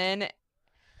would come in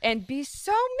and be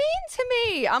so mean to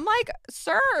me. I'm like,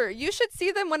 sir, you should see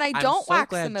them when I don't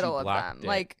wax the middle of them.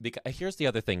 Like, here's the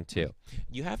other thing too.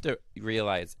 You have to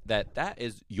realize that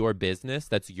is your business.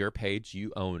 That's your page.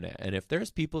 You own it. And if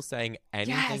there's people saying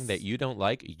anything that you don't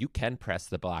like, you can press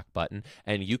the block button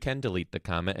and you can delete the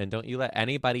comment. And don't you let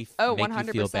anybody make 100%.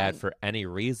 You feel bad for any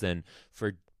reason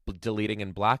for deleting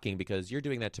and blocking, because you're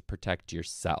doing that to protect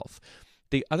yourself.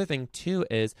 The other thing too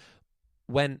is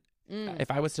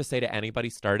if I was to say to anybody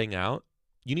starting out,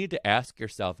 you need to ask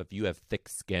yourself if you have thick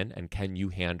skin and can you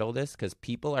handle this? Because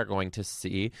people are going to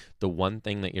see the one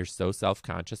thing that you're so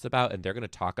self-conscious about, and they're going to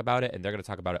talk about it, and they're going to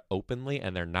talk about it openly,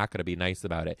 and they're not going to be nice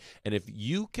about it. And if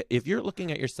you're looking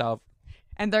at yourself,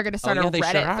 and they're going to start a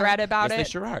Reddit thread about it. Yes,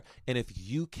 they sure are. And if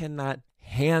you cannot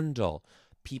handle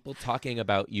people talking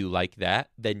about you like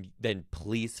that, then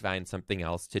please find something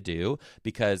else to do,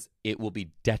 because it will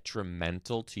be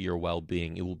detrimental to your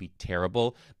well-being. It will be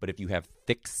terrible. But if you have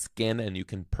thick skin and you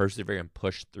can persevere and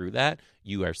push through that,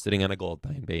 you are sitting on a gold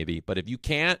mine, baby. But if you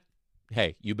can't,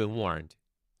 hey, you've been warned.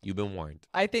 You've been warned.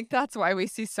 I think that's why we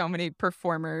see so many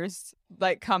performers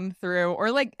like come through,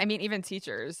 or like, I mean, even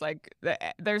teachers. Like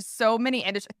there's so many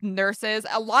nurses,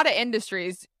 a lot of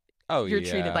industries. Oh, you're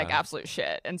treated like absolute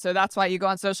shit. And so that's why you go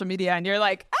on social media and you're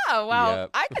like, oh, well,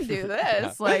 I can do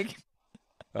this. Like,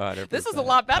 100%, this is a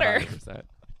lot better. 100%.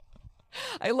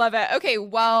 I love it. Okay,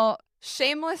 well,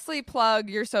 shamelessly plug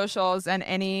your socials and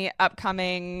any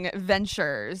upcoming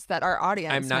ventures that our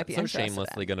audience might be interested in. I'm not so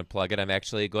shamelessly going to plug it. I'm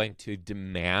actually going to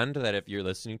demand that if you're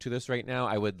listening to this right now,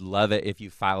 I would love it if you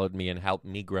followed me and helped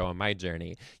me grow on my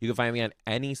journey. You can find me on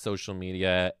any social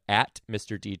media at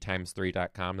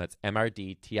MrDtimes3.com. That's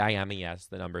MRDTIMES,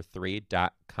 the number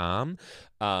 3.com.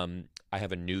 I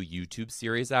have a new YouTube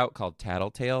series out called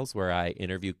Tattletales, where I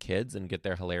interview kids and get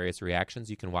their hilarious reactions.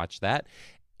 You can watch that.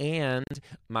 And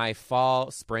my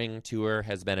fall-spring tour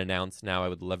has been announced now. I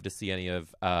would love to see any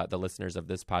of the listeners of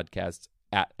this podcast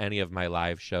at any of my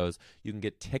live shows. You can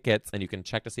get tickets, and you can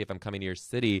check to see if I'm coming to your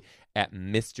city at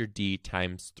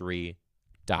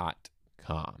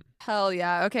MrDtimes3.com. Hell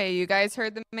yeah. Okay, you guys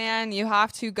heard the man. You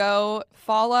have to go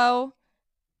follow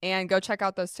and go check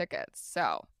out those tickets.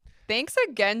 So thanks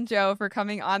again, Joe, for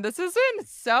coming on. This has been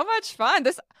so much fun.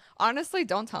 Honestly,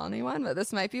 don't tell anyone, but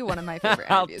this might be one of my favorite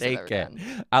interviews I've ever done.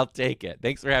 I'll take it.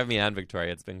 Thanks for having me on,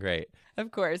 Victoria. It's been great. Of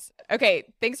course. Okay,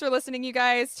 thanks for listening, you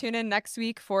guys. Tune in next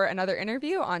week for another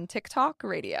interview on TikTok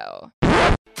Radio.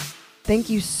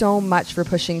 Thank you so much for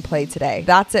pushing play today.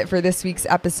 That's it for this week's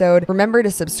episode. Remember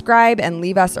to subscribe and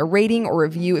leave us a rating or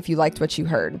review if you liked what you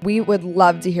heard. We would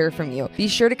love to hear from you. Be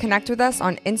sure to connect with us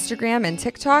on Instagram and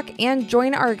TikTok, and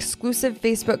join our exclusive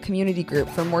Facebook community group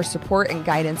for more support and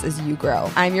guidance as you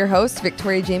grow. I'm your host,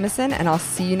 Victoria Jameson, and I'll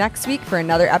see you next week for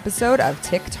another episode of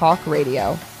TikTok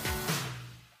Radio.